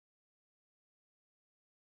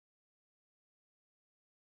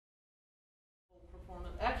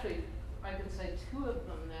performance. Actually, I could say two of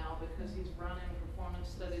them now because he's running Performance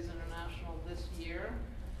Studies International this year.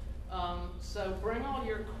 So bring all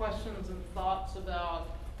your questions and thoughts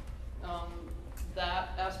about that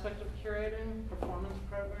aspect of curating, performance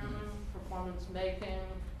programming, performance making.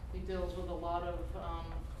 He deals with a lot of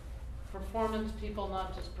performance people,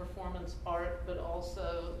 not just performance art, but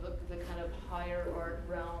also the kind of higher art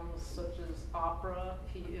realms such as opera.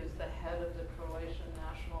 He is the head of the Croatian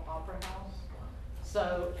National Opera House.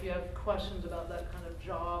 So if you have questions about that kind of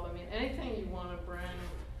job, I mean, anything you want to bring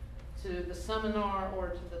to the seminar or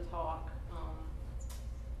to the talk,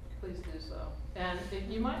 please do so. And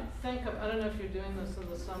you might think of, I don't know if you're doing this in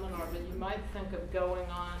the seminar, but you might think of going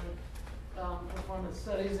on Performance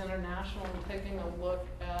Studies International and taking a look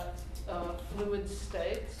at Fluid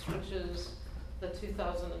States, which is the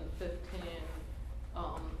 2015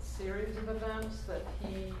 series of events that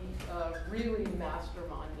he really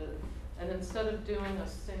masterminded. And instead of doing a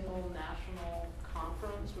single national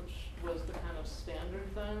conference, which was the kind of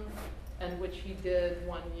standard thing, and which he did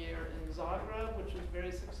one year in Zagreb, which was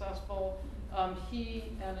very successful, he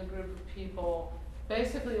and a group of people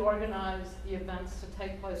basically organized the events to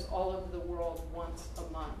take place all over the world once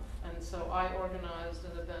a month. And so I organized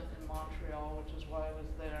an event in Montreal, which is why I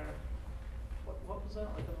was there, what was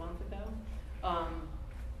that, like a month ago?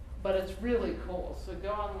 But it's really cool. So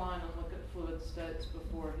go online and look at Fluid States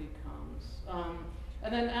before he comes.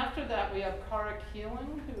 And then after that, we have Cara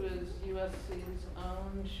Keeling, who is USC's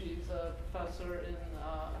own. She's a professor in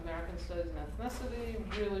American Studies and Ethnicity,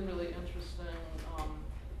 really, really interesting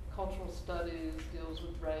cultural studies, deals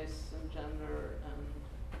with race and gender, and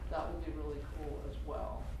that would be really cool as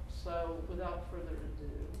well. So without further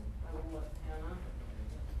ado, I will let Hannah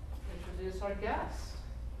introduce our guest.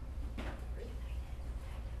 I'm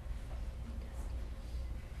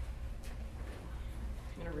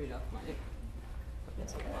going to read off my...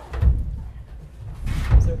 It's okay.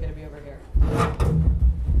 Is it okay to be over here?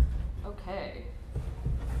 Okay.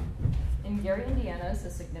 In Gary, Indiana's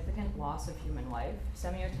A Significant Loss of Human Life,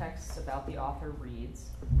 semiotext about the author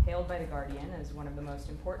reads, hailed by The Guardian as one of the most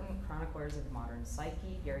important chroniclers of modern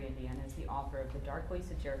psyche, Gary, Indiana is the author of the darkly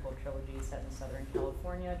satirical trilogy set in Southern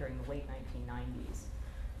California during the late 1990s.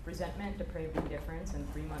 Resentment, Depraved Indifference, and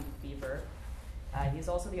 3-Month Fever. He's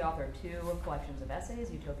also the author of 2 collections of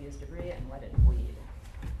essays, Utopia's Debris and Let It Bleed.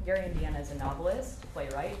 Gary, Indiana is a novelist,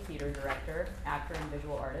 playwright, theater director, actor, and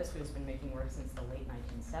visual artist who has been making work since the late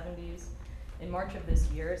 1970s. In March of this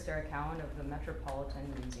year, Sarah Cowan of the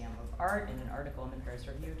Metropolitan Museum of Art, in an article in the Paris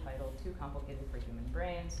Review titled Too Complicated for Human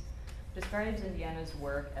Brains, describes Indiana's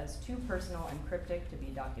work as too personal and cryptic to be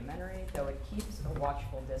documentary, though it keeps a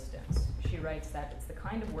watchful distance. She writes that it's the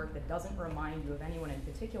kind of work that doesn't remind you of anyone in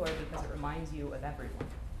particular because it reminds you of everyone.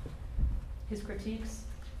 His critiques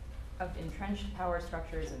of entrenched power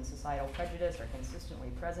structures and societal prejudice are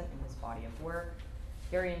consistently present in his body of work.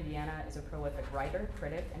 Gary, Indiana is a prolific writer,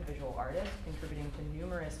 critic, and visual artist, contributing to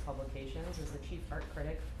numerous publications as the chief art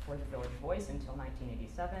critic for The Village Voice until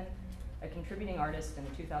 1987, a contributing artist in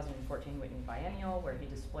the 2014 Whitney Biennial, where he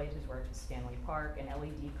displayed his work at Stanley Park, an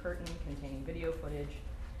LED curtain containing video footage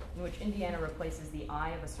in which Indiana replaces the eye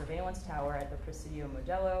of a surveillance tower at the Presidio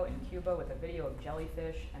Modelo in Cuba with a video of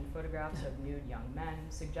jellyfish and photographs of nude young men,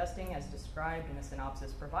 suggesting, as described in a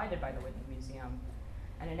synopsis provided by the Whitney Museum,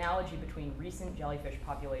 an analogy between recent jellyfish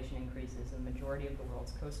population increases in the majority of the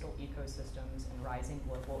world's coastal ecosystems and rising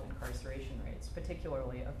global incarceration rates,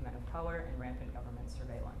 particularly of men of color and rampant government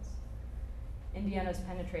surveillance. Indiana's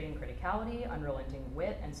penetrating criticality, unrelenting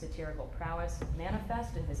wit, and satirical prowess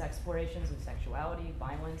manifest in his explorations of sexuality,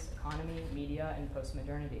 violence, economy, media, and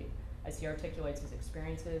postmodernity, as he articulates his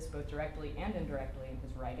experiences both directly and indirectly in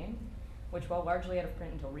his writing, which, while largely out of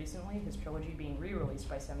print until recently, his trilogy being re-released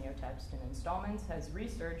by Semiotext in installments, has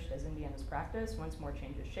resurged as Indiana's practice once more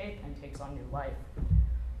changes shape and takes on new life.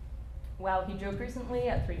 While he joked recently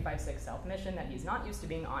at 356 South Mission that he's not used to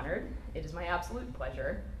being honored, it is my absolute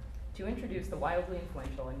pleasure to introduce the wildly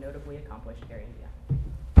influential and notably accomplished Gary, Indiana.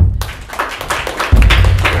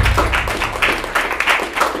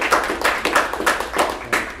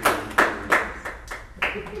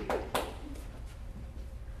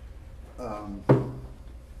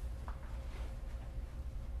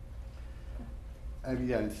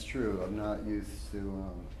 Yeah, it's true. I'm not used to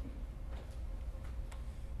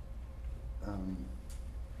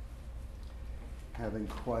having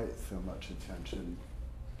quite so much attention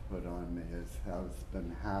put on me as has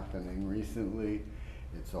been happening recently.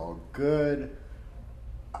 It's all good.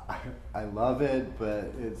 I love it,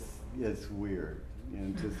 but it's weird.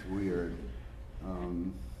 Just weird.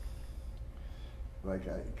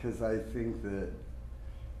 Because I think that,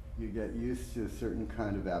 you get used to a certain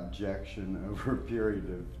kind of abjection over a period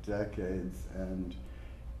of decades, and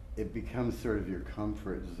it becomes sort of your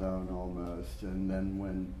comfort zone almost. And then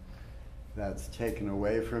when that's taken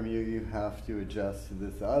away from you, you have to adjust to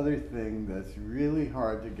this other thing that's really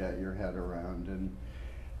hard to get your head around, and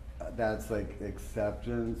that's like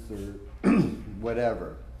acceptance or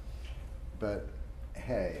whatever. But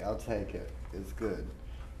hey, I'll take it. It's good.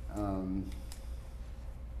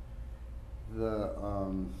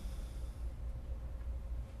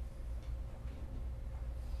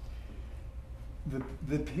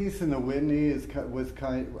 The piece in the Whitney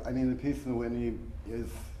the piece in the Whitney is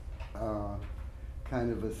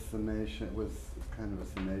kind of a summation. It was kind of a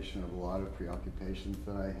summation of a lot of preoccupations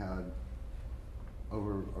that I had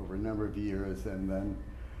over a number of years, and then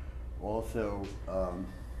also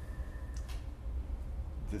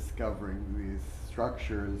discovering these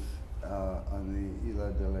structures on the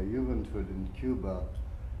Isla de la Juventud in Cuba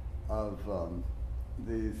of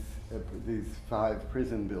these 5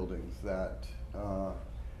 prison buildings that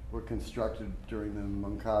were constructed during the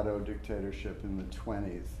Moncada dictatorship in the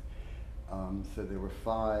 20s. So there were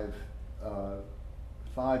 5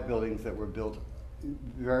 buildings that were built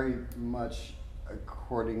very much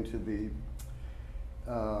according to the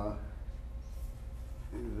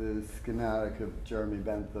schematic of Jeremy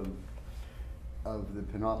Bentham of the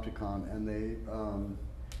Panopticon, and they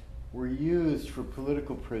were used for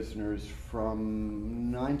political prisoners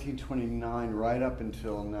from 1929 right up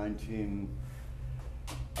until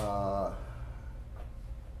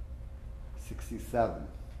 1967.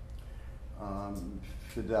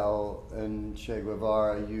 Fidel and Che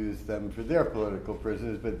Guevara used them for their political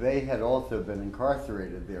prisoners, but they had also been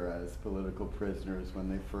incarcerated there as political prisoners when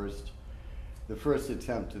the first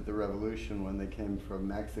attempt at the revolution, when they came from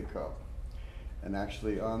Mexico. And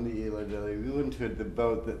actually on the Isla de la Juventud, the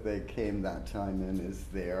boat that they came that time in is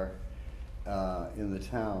there in the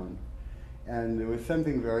town. And there was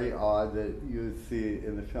something very odd that you see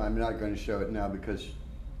in the film. I'm not going to show it now because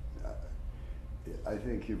I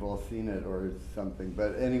think you've all seen it or something.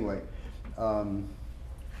 But anyway, in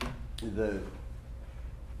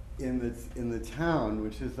the town,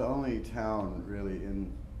 which is the only town really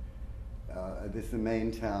in this is the main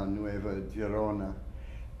town, Nueva Girona.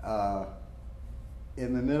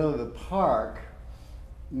 In the middle of the park,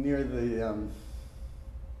 near the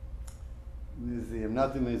museum,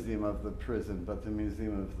 not the museum of the prison, but the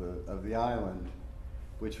museum of the island,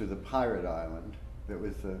 which was a pirate island. That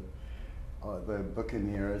was the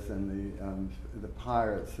buccaneers and the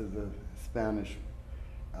pirates of the Spanish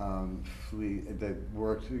fleet that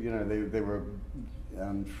worked. You know, they were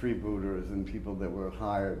freebooters and people that were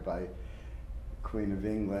hired by Queen of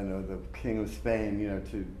England or the King of Spain, you know,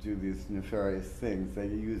 to do these nefarious things. They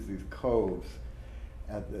used these coves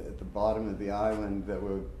at the bottom of the island that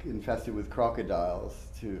were infested with crocodiles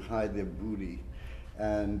to hide their booty.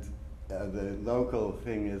 And the local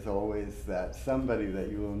thing is always that somebody that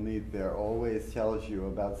you will meet there always tells you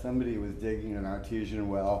about somebody who was digging an artesian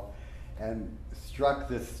well and struck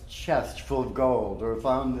this chest full of gold, or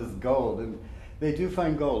found this gold. And they do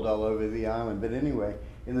find gold all over the island. But anyway,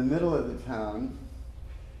 in the middle of the town,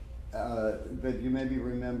 that you maybe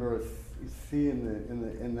remember or see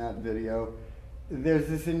in that video, there's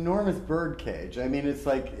this enormous bird cage. I mean, it's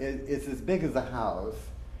like it's as big as a house,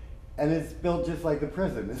 and it's built just like the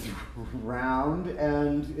prison. It's round,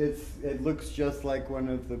 and it looks just like one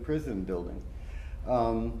of the prison buildings.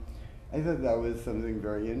 I thought that was something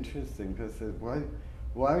very interesting, because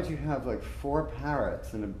why would you have like 4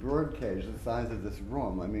 parrots in a bird cage the size of this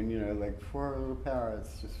room? I mean, you know, like 4 little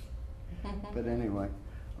parrots just. But anyway,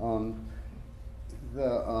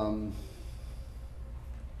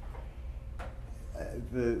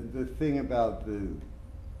 the thing about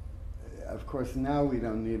of course, now we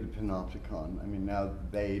don't need a panopticon. I mean, now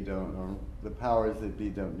they don't, or the powers that be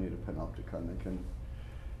don't need a panopticon.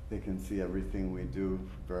 They can see everything we do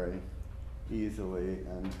very easily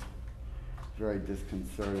and very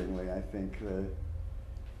disconcertingly. I think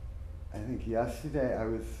yesterday I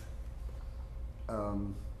was,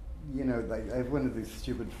 you know, like I have one of these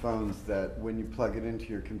stupid phones that when you plug it into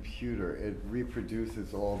your computer, it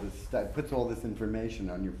reproduces all this stuff, puts all this information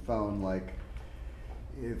on your phone, like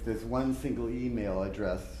if there's one single email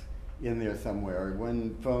address in there somewhere, or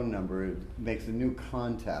one phone number, it makes a new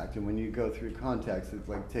contact, and when you go through contacts, it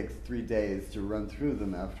like takes 3 days to run through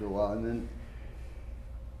them after a while, and then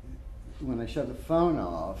when I shut the phone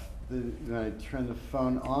off, when I turned the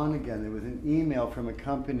phone on again, there was an email from a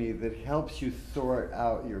company that helps you sort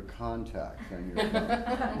out your contacts on your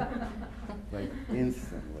phone. Like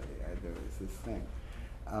instantly, there was this thing.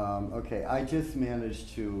 Okay, I just managed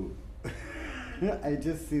to I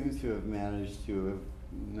just seem to have managed to have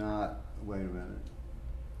not. Wait a minute.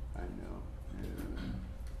 I know.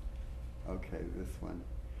 Okay, this one.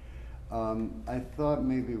 I thought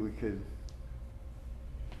maybe we could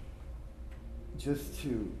just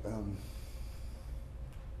to.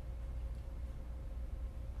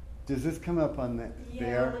 Does this come up on the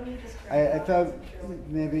there? Let me just I thought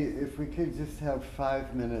maybe if we could just have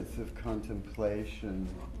 5 minutes of contemplation.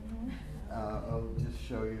 I'll just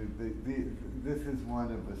show you. This is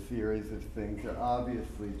one of a series of things. They're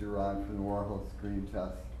obviously derived from the Warhol screen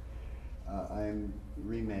test. I'm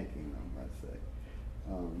remaking them, let's say.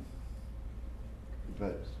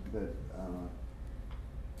 But There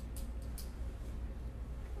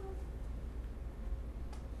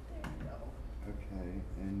you go. okay,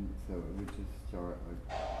 and so it would just start with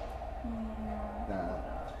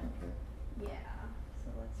that. Okay. Yeah. So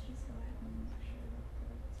let's just go ahead and make sure that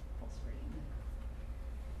it's full screen.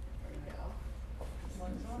 There you go. So,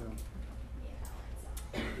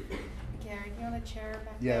 Yeah. Gary, you want a chair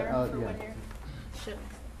back Yeah, there for yeah. when you're should.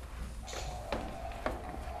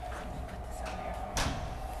 Put this on there.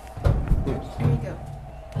 There you go.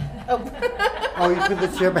 Oh. oh, you put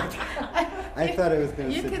the chair back. I thought it was going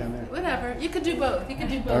to You sit could, down there. whatever. You could do both. You could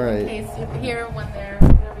do both All right. in case you're here when they're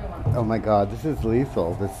whatever you want. Oh my God, this is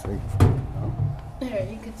lethal. This. There,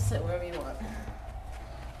 you could sit wherever you want.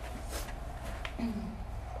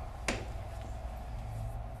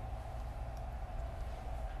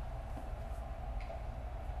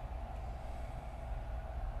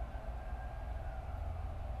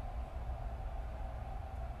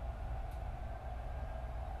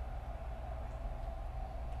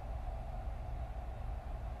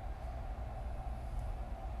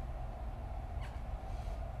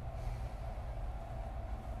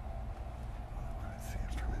 I want to see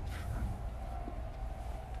it from in front.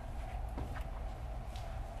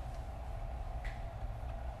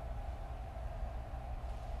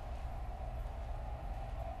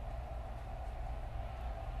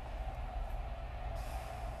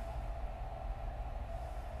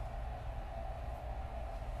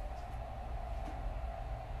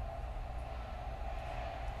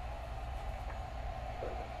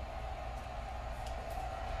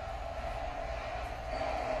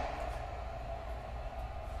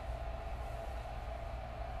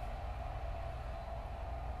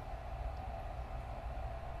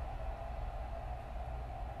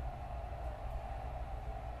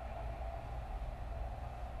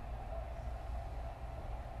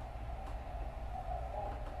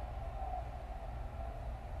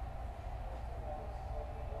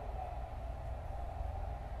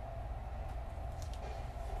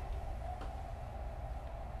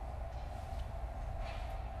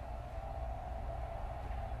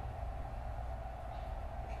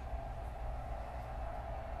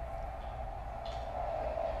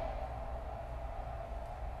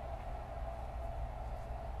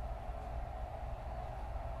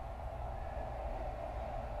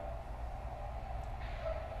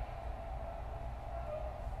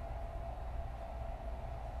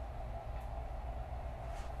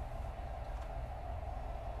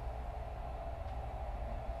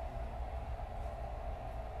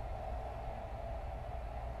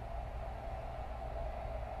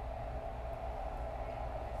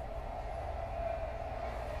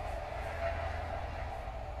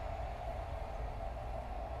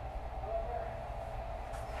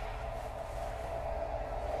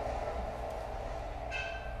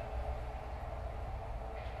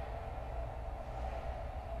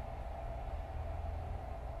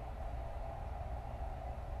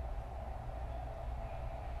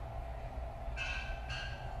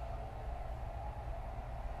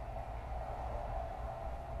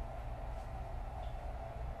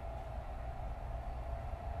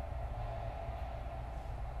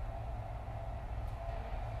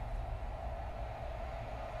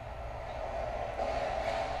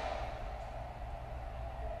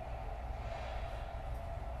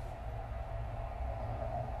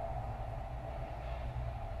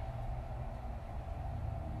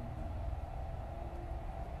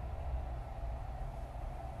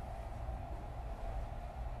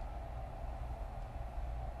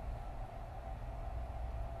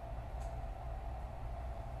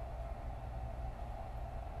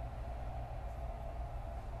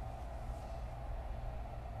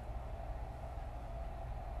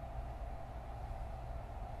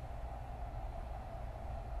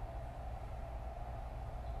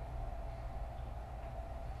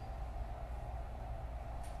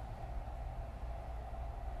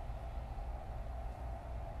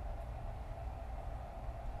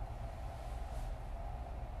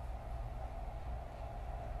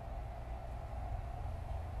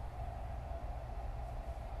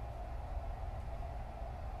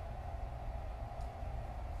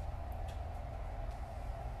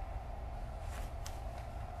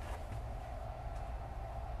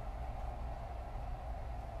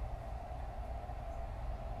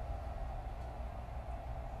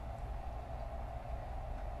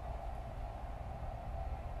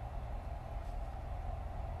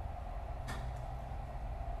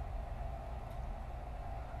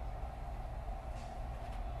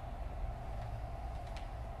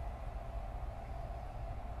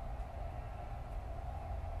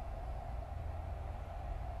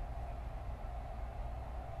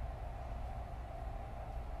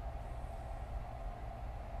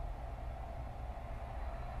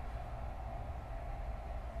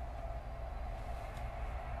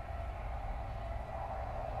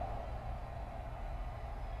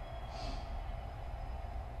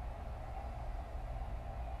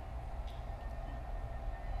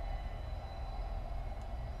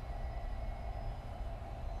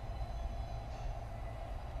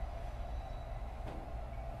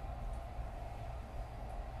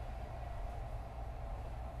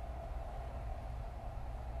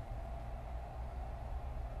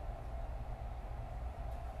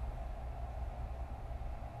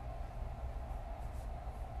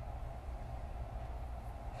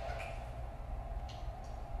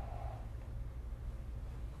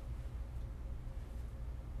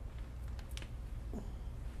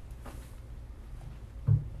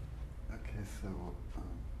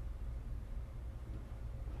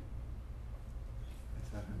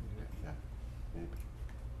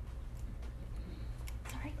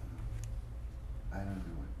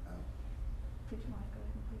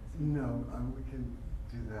 No, we can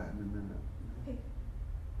do that in a minute. Okay.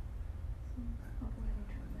 I'll go ahead and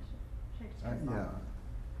turn this. Should I just turn it Yeah. off?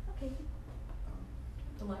 Okay.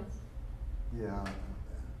 The lights? Yeah.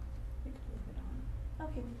 We could leave it on.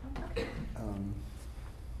 Okay. Okay.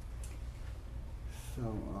 So,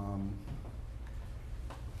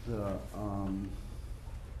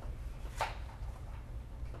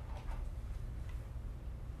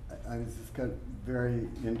 I was just got very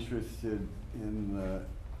interested in the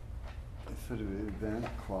sort of event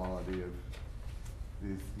quality of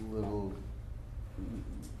these little,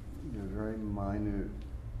 very minute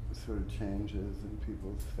sort of changes in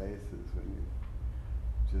people's faces when you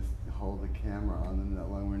just hold the camera on them that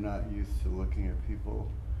long. We're not used to looking at people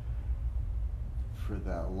for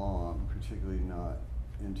that long, particularly not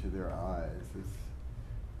into their eyes. It's,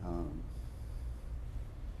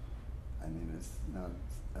 it's not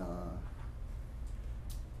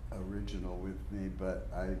original with me, but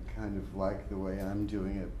I kind of like the way I'm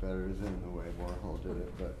doing it better than the way Warhol did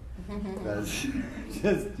it. But that's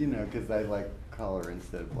just, because I like color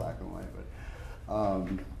instead of black and white. But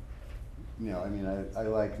I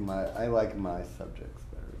like my subjects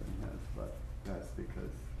better than his, but that's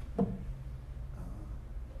because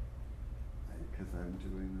I'm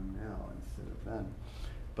doing them now instead of then.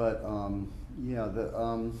 But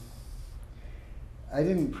I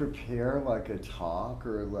didn't prepare like a talk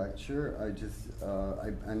or a lecture. I just,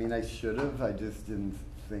 I should have. I just didn't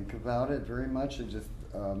think about it very much. I just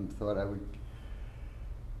thought I would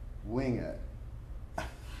wing it.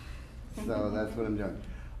 So that's what I'm doing.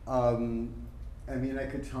 I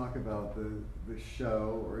could talk about the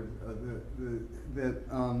show or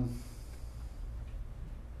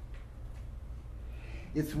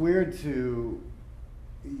it's weird to,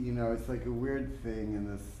 it's like a weird thing in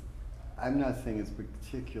this. I'm not saying it's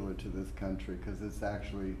particular to this country because it's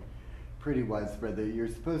actually pretty widespread that you're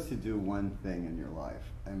supposed to do one thing in your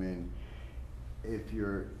life. If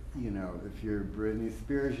you're Britney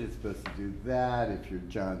Spears, you're supposed to do that. If you're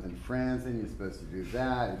Jonathan Franzen, you're supposed to do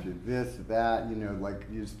that. If you're this, that,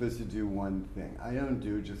 you're supposed to do one thing. I don't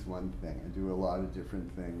do just one thing. I do a lot of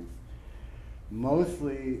different things.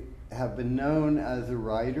 Mostly have been known as a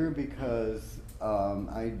writer because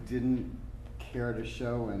I didn't care to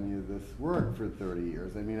show any of this work for 30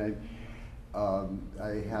 years. I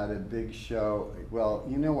had a big show. Well,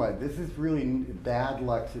 you know what? This is really bad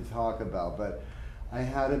luck to talk about, but I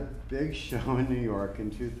had a big show in New York in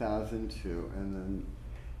 2002, and then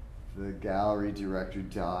the gallery director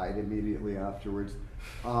died immediately afterwards.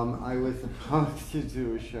 I was supposed to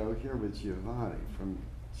do a show here with Giovanni from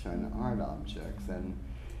China Art Objects, and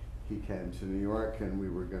he came to New York, and we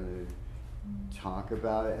were going to talk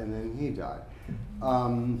about it, and then he died.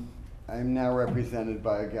 I'm now represented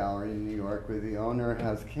by a gallery in New York where the owner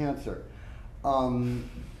has cancer,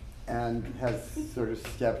 and has sort of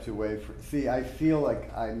stepped away from. See, I feel like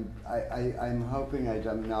I'm hoping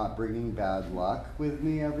I'm not bringing bad luck with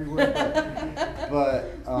me everywhere,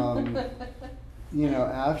 but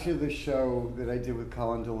after the show that I did with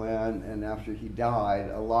Colin Deland, and after he died,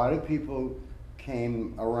 a lot of people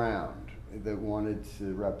came around that wanted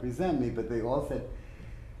to represent me, but they all said,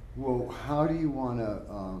 well, how do you want to,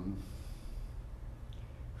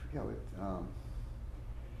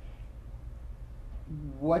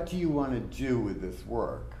 what do you want to do with this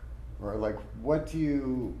work? Or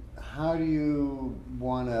how do you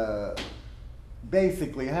want to,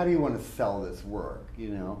 basically, how do you want to sell this work,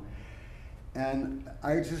 And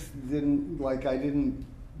I just didn't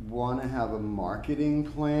want to have a marketing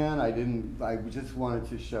plan. I just wanted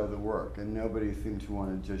to show the work, and nobody seemed to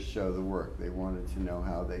want to just show the work. They wanted to know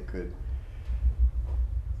how they could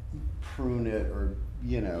prune it or,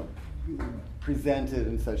 present it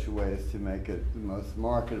in such a way as to make it the most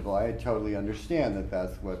marketable. I totally understand that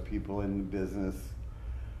that's what people in the business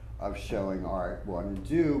of showing art want to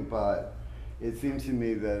do, but it seemed to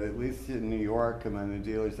me that at least in New York, among the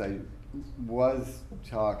dealers I was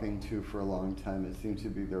talking to for a long time, it seemed to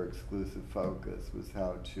be their exclusive focus was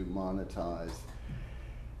how to monetize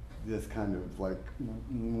this kind of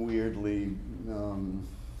weirdly,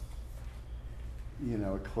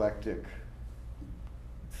 eclectic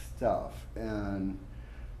stuff. And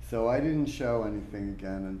so I didn't show anything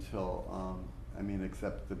again until,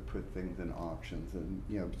 except to put things in auctions and,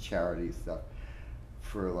 charity stuff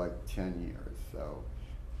for 10 years. So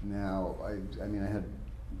now I had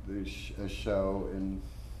a show in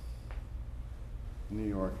New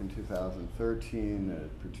York in 2013, a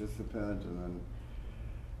participant, and then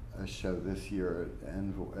a show this year at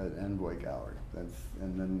Envoy Gallery.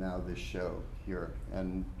 And then now this show here,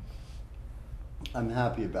 and I'm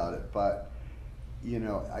happy about it. But you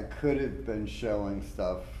know, I could have been showing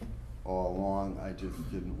stuff all along, I just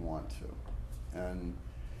didn't want to. And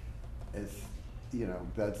it's, you know,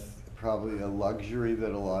 that's probably a luxury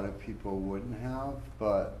that a lot of people wouldn't have,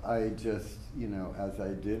 but I just, you know, as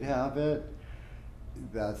I did have it,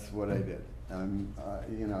 that's what I did.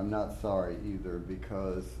 You know, I'm not sorry either,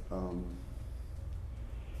 because,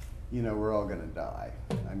 you know, we're all gonna die.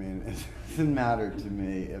 I mean, it doesn't matter to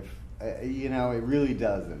me if, you know, it really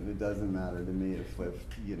doesn't. It doesn't matter to me if,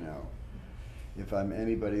 you know, if I'm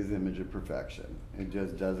anybody's image of perfection. It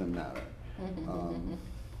just doesn't matter.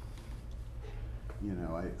 You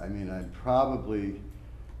know, I mean, I'm probably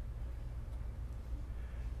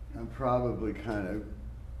kind of,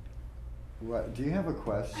 what, do you have a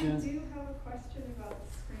question? I do have a question about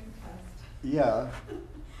the screen test. Yeah.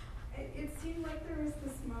 It seemed like there was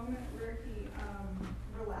this moment where he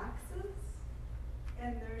relaxes,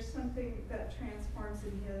 and there's something that transforms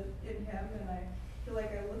in him, and I feel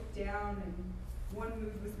like I looked down and one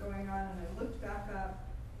mood was going on, and I looked back up,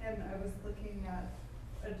 and I was looking at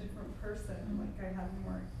a different person, like I had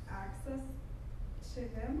more access to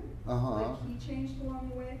him, like he changed along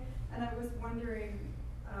the way, and I was wondering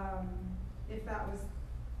if that was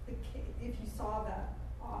the case, if you saw that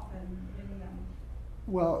often in them.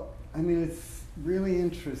 Well, I mean, it's really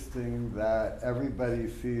interesting that everybody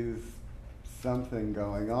sees something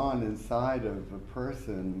going on inside of a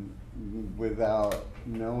person without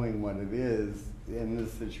knowing what it is in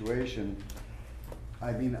this situation.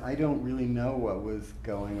 I mean, I don't really know what was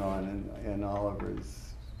going on in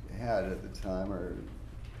Oliver's head at the time, or,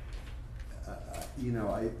 you know,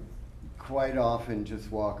 I quite often just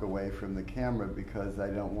walk away from the camera because I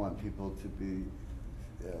don't want people to be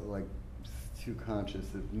like too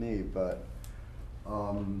conscious of me, but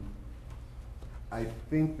I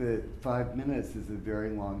think that 5 minutes is a very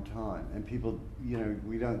long time, and people, you know,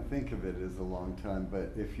 we don't think of it as a long time,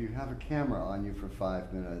 but if you have a camera on you for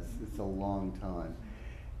 5 minutes, it's a long time.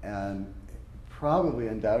 And probably,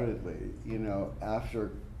 undoubtedly, you know,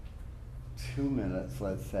 after 2 minutes,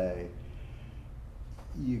 let's say,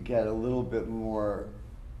 you get a little bit more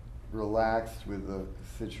relaxed with the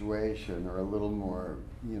situation, or a little more,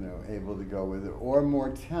 you know, able to go with it, or more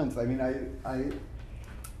tense. I mean, I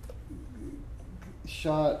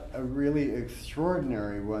shot a really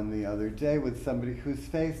extraordinary one the other day with somebody whose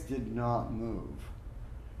face did not move.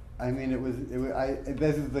 I mean,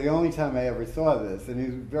 this is the only time I ever saw this, and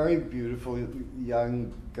he's a very beautiful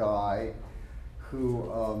young guy who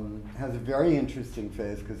has a very interesting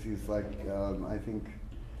face, because he's like, I think,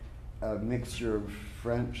 a mixture of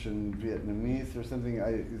French and Vietnamese or something.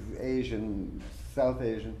 He's Asian, South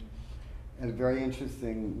Asian, and a very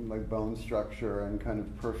interesting, like, bone structure and kind of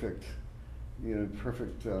perfect, you know,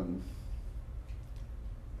 perfect. I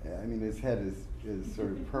mean, his head is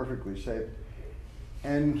sort of perfectly shaped,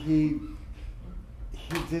 and he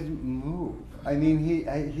didn't move. I mean,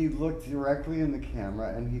 he looked directly in the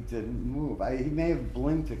camera and he didn't move. He may have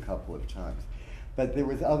blinked a couple of times, but there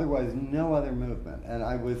was otherwise no other movement. And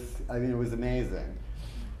I mean, it was amazing.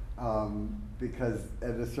 Because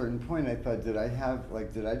at a certain point I thought, did I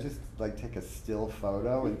just like take a still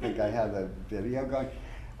photo and think I had a video going?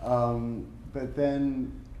 But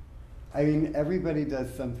then, I mean, everybody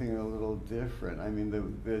does something a little different. I mean,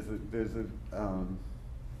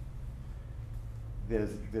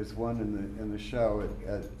 there's one in the show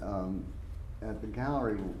at the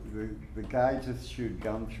gallery. The guy just chewed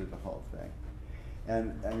gum through the whole thing,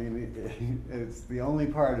 and I mean, it's the only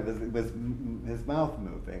part of it was his mouth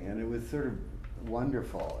moving, and it was sort of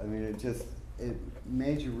wonderful. I mean, it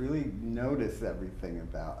made you really notice everything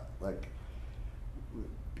about, like,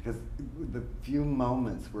 because the few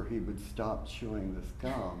moments where he would stop chewing this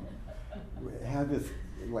gum had this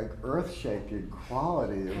like earth-shaking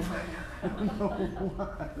quality of I don't know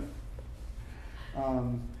what.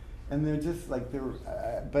 And they're just like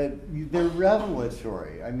but they're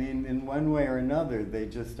revelatory. I mean, in one way or another, they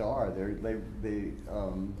just are. They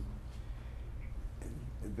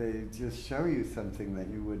just show you something that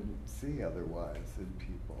you wouldn't see otherwise in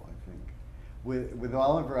people, I think. With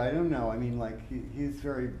Oliver, I don't know. I mean, like he's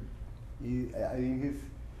very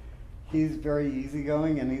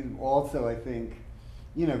easygoing, and he's also, I think,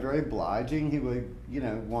 you know, very obliging. He would, you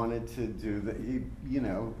know, wanted to do that.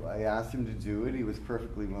 I asked him to do it. He was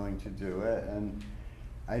perfectly willing to do it, and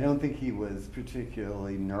I don't think he was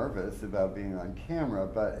particularly nervous about being on camera,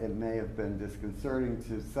 but it may have been disconcerting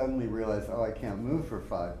to suddenly realize, oh, I can't move for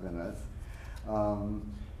 5 minutes.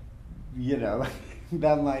 You know,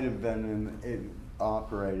 that might have been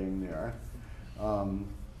operating there.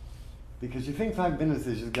 because you think 5 minutes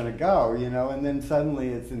is just going to go, you know, and then suddenly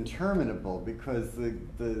it's interminable because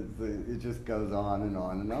it just goes on and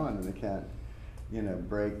on and on, and they can't, you know,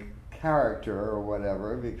 break character or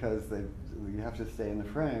whatever because you have to stay in the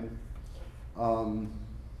frame.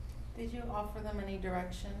 Did you offer them any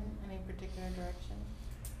direction, any particular direction?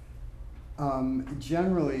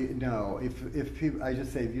 Generally, no. If people, I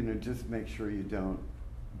just say, you know, just make sure you don't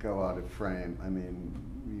go out of frame. I mean,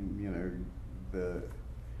 you know,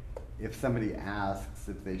 if somebody asks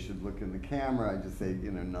if they should look in the camera, I just say, you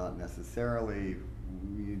know, not necessarily.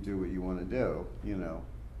 You do what you want to do, you know.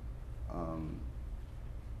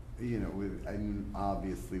 You know, I mean,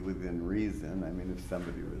 obviously within reason. I mean, if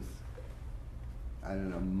somebody was, I don't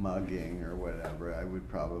know, mugging or whatever, I would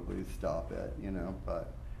probably stop it, you know.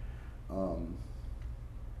 But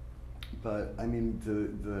I mean,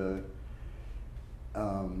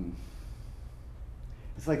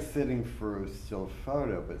 it's like sitting for a still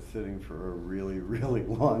photo, but sitting for a really, really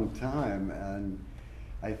long time. And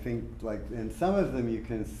I think, like, in some of them, you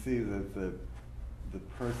can see that the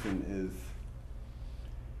person is,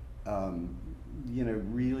 you know,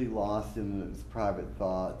 really lost in his private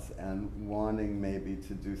thoughts and wanting maybe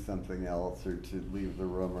to do something else or to leave the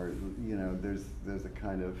room, or, you know, there's a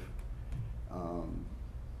kind of,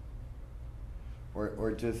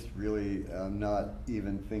 or just really not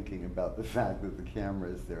even thinking about the fact that the camera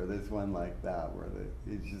is there. There's one like that where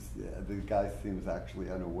the guy seems actually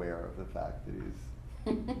unaware of the fact that he's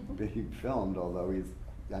being filmed, although he's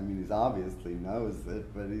obviously knows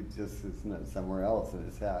it, but he just is somewhere else in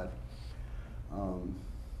his head.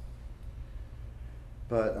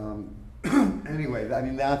 Anyway, I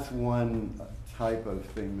mean, that's one type of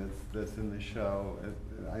thing that's in the show.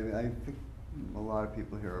 I think a lot of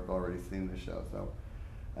people here have already seen the show, so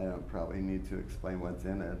I don't probably need to explain what's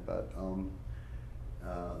in it. But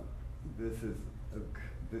this is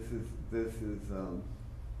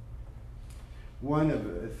one of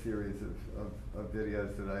a series of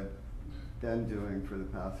videos that I've been doing for the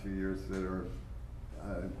past few years that are.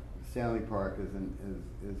 Stanley Park is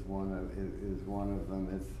one of them.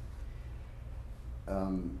 It's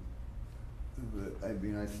I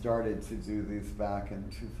mean, I started to do these back in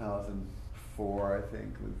 2004, I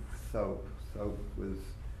think, with Soap. Soap was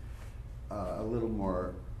a little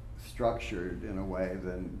more structured in a way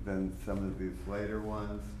than some of these later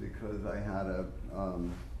ones, because I had a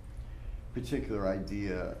particular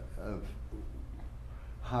idea of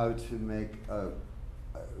how to make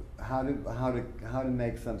how to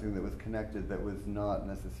make something that was connected, that was not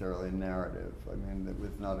necessarily a narrative. I mean, that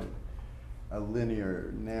was not a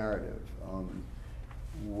linear narrative,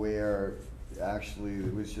 where actually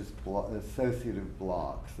it was just associative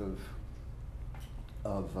blocks of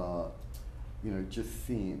you know, just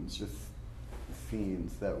scenes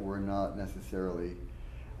that were not necessarily.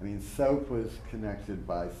 I mean, Soap was connected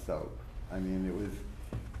by Soap. I mean, it was,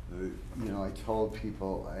 you know, I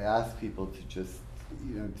asked people to just,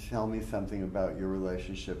 you know, tell me something about your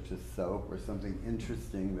relationship to Soap, or something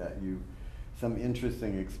interesting some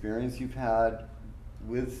interesting experience you've had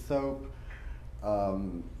with Soap,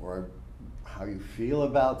 or how you feel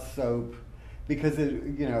about Soap, because it,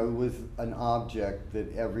 you know, it was an object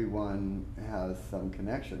that everyone has some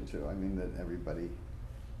connection to. I mean, that everybody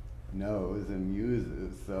knows and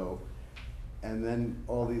uses. So, and then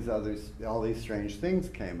all these strange things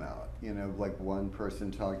came out. You know, like one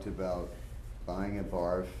person talked about buying a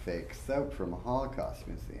bar of fake soap from a Holocaust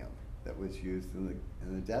museum that was used in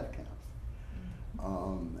the death camps.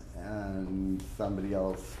 And somebody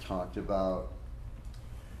else talked about,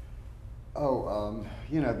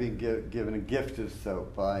 you know, being given a gift of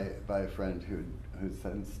soap by a friend who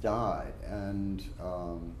since died. And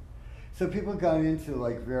so people got into,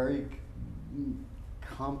 like, very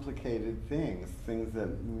complicated things that,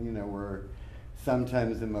 you know, were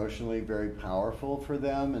sometimes emotionally very powerful for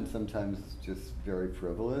them, and sometimes just very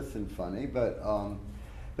frivolous and funny. But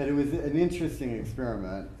it was an interesting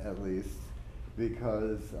experiment, at least,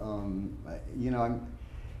 because you know,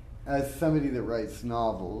 as somebody that writes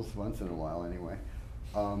novels once in a while, anyway,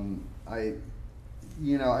 I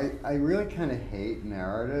really kind of hate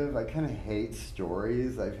narrative. I kind of hate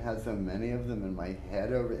stories. I've had so many of them in my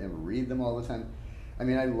head and read them all the time. I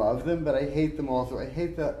mean, I love them, but I hate them also. I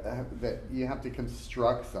hate that you have to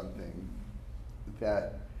construct something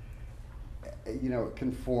that, you know,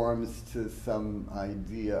 conforms to some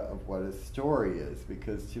idea of what a story is.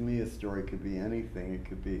 Because to me, a story could be anything. It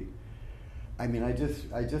could be, I mean, I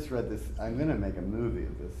just read this. I'm going to make a movie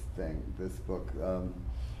of this book.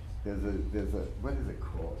 There's a what is it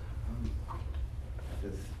called?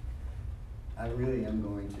 I really am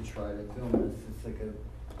going to try to film this. It's like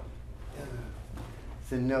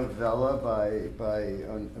it's a novella by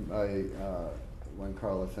Juan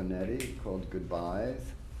Carlos Onetti called Goodbyes.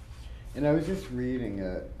 And I was just reading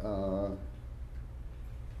it,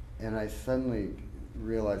 and I suddenly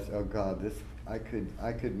realized, oh God, I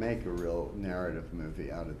could make a real narrative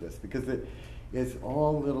movie out of this, because it's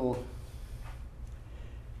all little,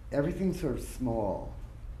 everything's sort of small.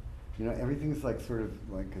 You know, everything's like sort of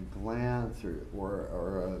like a glance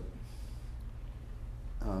or a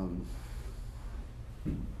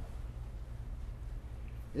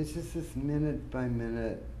it's just this minute by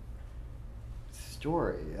minute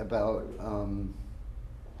story about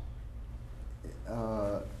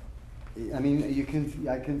I mean,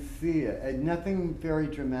 I can see it. And nothing very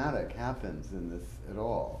dramatic happens in this at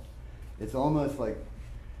all. It's almost like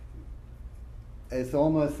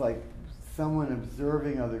someone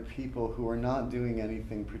observing other people who are not doing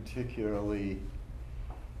anything particularly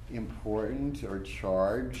important or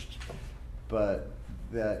charged, but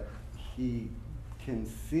that he can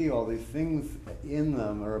see all these things in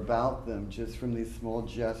them or about them just from these small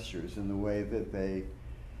gestures, and the way that they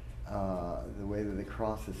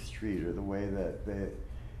cross a street, or the way that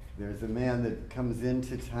there's a man that comes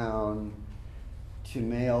into town to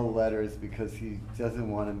mail letters because he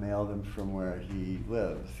doesn't want to mail them from where he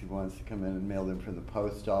lives. He wants to come in and mail them from the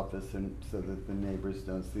post office, and so that the neighbors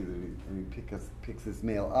don't see that he picks his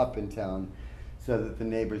mail up in town, so that the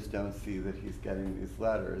neighbors don't see that he's getting these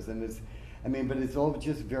letters. And but it's all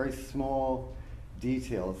just very small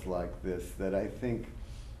details like this that I think,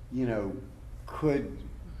 could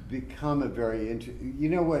become a very you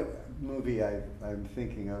know what movie I'm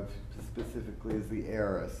thinking of specifically is The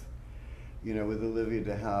Heiress, with Olivia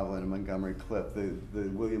de Havilland and Montgomery Clift, the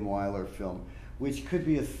William Wyler film, which could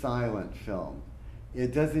be a silent film.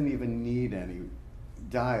 It doesn't even need any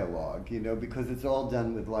dialogue, because it's all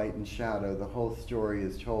done with light and shadow. The whole story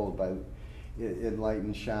is told in light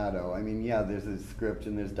and shadow. I mean, yeah, there's a script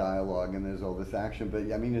and there's dialogue and there's all this action,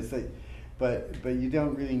 but I mean, but you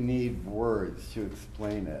don't really need words to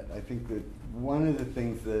explain it. I think that one of the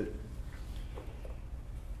things that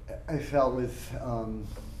I felt was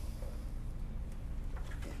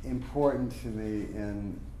important to me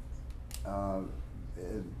in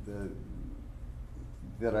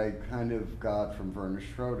that I kind of got from Werner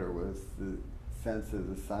Schroeder was the sense of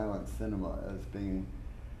the silent cinema as being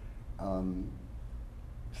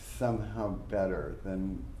somehow better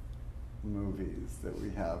than movies that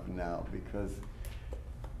we have now, because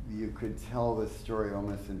you could tell the story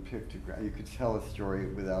almost in pictogram. You could tell a story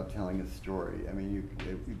without telling a story. I mean,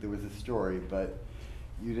 there was a story, but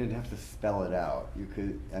you didn't have to spell it out. You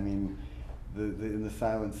could, in the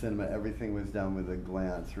silent cinema, everything was done with a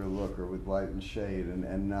glance or a look or with light and shade,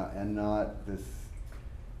 and not this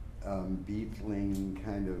beetling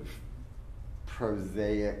kind of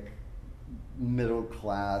prosaic middle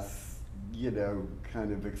class,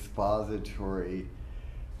 kind of expository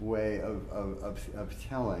way of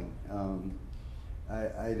telling.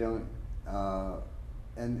 I don't.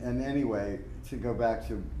 And anyway, to go back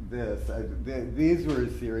to this, these were a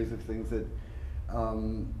series of things that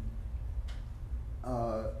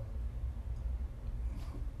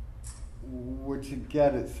were to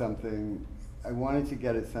get at something. I wanted to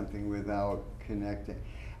get at something without connecting.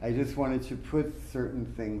 I just wanted to put certain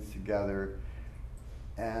things together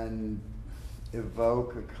and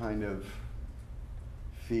evoke a kind of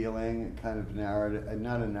feeling, a kind of narrative,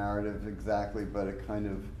 not a narrative exactly, but a kind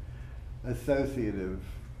of associative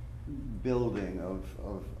building of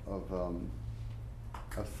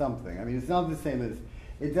something. I mean, it's not the same as,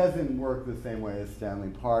 it doesn't work the same way as Stanley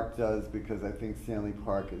Park does, because I think Stanley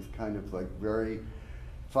Park is kind of like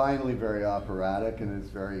finally very operatic, and is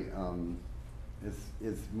very,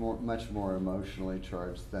 is much more emotionally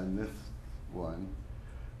charged than this one.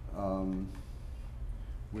 Can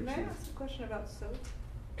I ask a question about soap?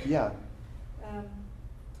 Yeah.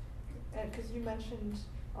 Because you mentioned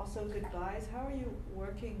also Goodbyes. How are you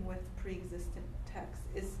working with pre-existent text?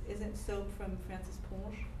 Isn't Soap from Francis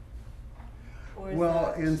Ponge? Or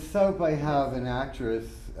Well, in Soap I have an actress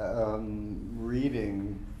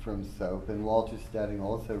reading from Soap, and Walter Stedding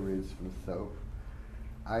also reads from Soap.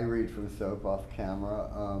 I read from Soap off camera,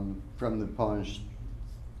 from the Ponge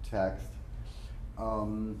text.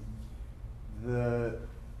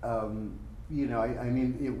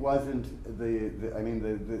 It wasn't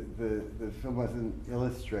the film wasn't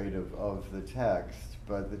illustrative of the text,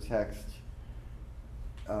 but the text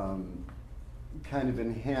kind of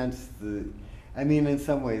enhanced in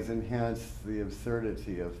some ways enhanced the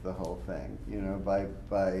absurdity of the whole thing,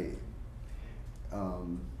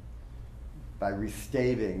 by by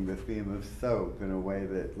restating the theme of soap in a way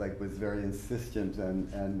that like was very insistent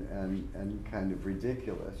and kind of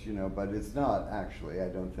ridiculous, you know, but it's not actually, I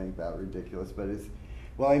don't think, that ridiculous, but it's,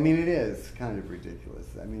 well, I mean, it is kind of ridiculous.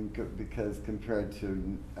 I mean, because compared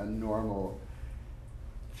to a normal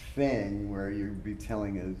thing where you'd be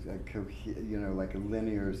telling you know, like a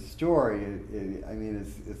linear story, I mean,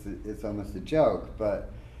 it's almost a joke,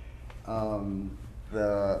 but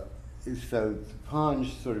so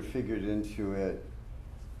Ponge sort of figured into it.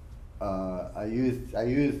 I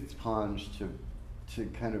used Ponge to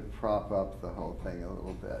kind of prop up the whole thing a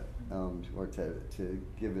little bit, or to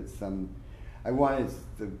give it some. I wanted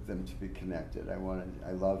them to be connected.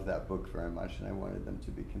 I loved that book very much, and I wanted them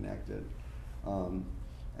to be connected.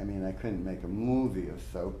 I mean, I couldn't make a movie of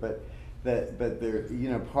soap, but there, you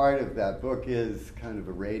know, part of that book is kind of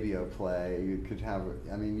a radio play. You could have,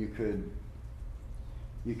 I mean, you could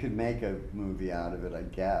make a movie out of it, I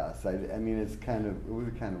guess. I mean, it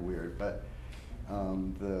would be kind of weird, but yeah.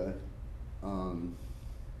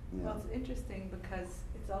 Well, it's interesting because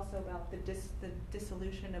it's also about the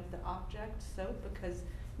dissolution of the object, soap, because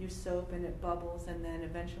you soap and it bubbles, and then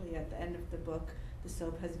eventually at the end of the book, the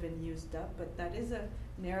soap has been used up. But that is a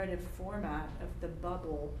narrative format of the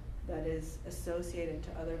bubble that is associated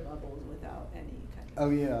to other bubbles without any kind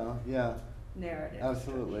of narrative.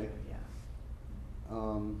 Absolutely. Structure.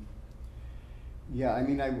 Yeah, I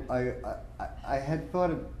mean, I had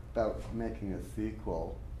thought about making a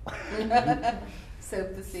sequel.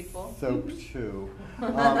 Soap the sequel? Soap 2.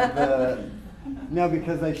 No,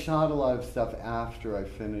 because I shot a lot of stuff after I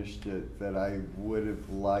finished it that I would have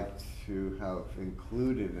liked to have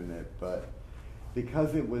included in it, but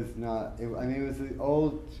because it was not, I mean, it was an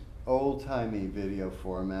old-timey video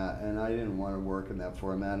format, and I didn't want to work in that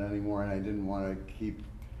format anymore, and I didn't want to keep,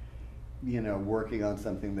 you know, working on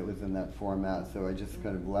something that was in that format, so I just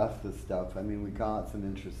kind of left the stuff. I mean, we got some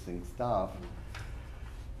interesting stuff,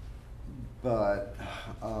 but,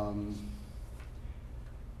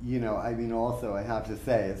 you know, I mean, also, I have to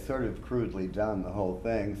say, it's sort of crudely done, the whole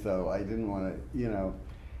thing, so I didn't want to, you know,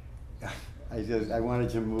 I wanted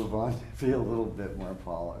to move on to be a little bit more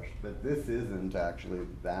polished, but this isn't actually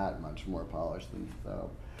that much more polished than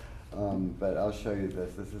soap. But I'll show you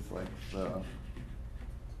this. This is like the,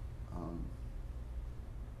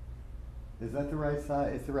 is that the right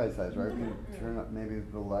size? It's the right size, right? We can turn up maybe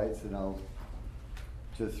the lights, and I'll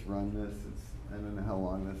just run this. I don't know how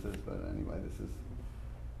long this is, but anyway, this is.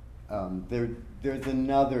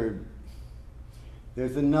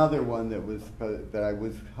 There's another one that I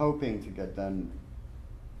was hoping to get done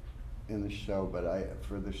in the show, but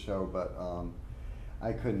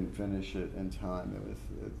I couldn't finish it in time. It's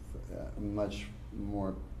much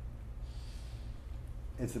more.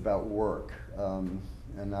 It's about work,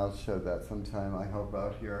 and I'll show that sometime, I hope,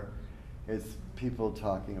 out here. It's people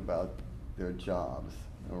talking about their jobs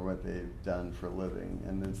or what they've done for a living,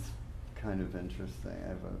 and it's kind of interesting. I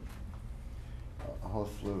have a whole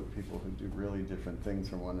slew of people who do really different things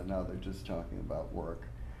from one another, just talking about work.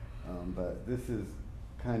 But this is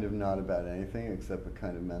kind of not about anything except a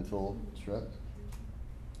kind of mental trip.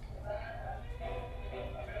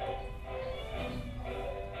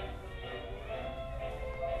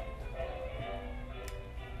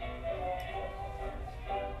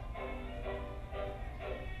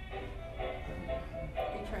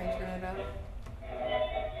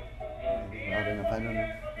 I don't know.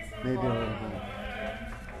 Maybe a little bit.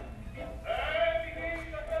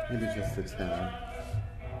 Maybe just a tad.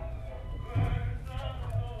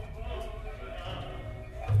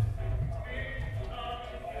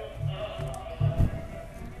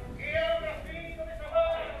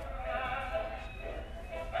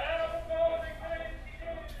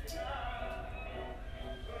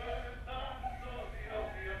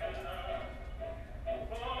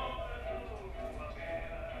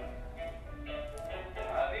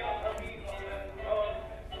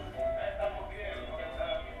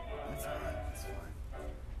 That's fine.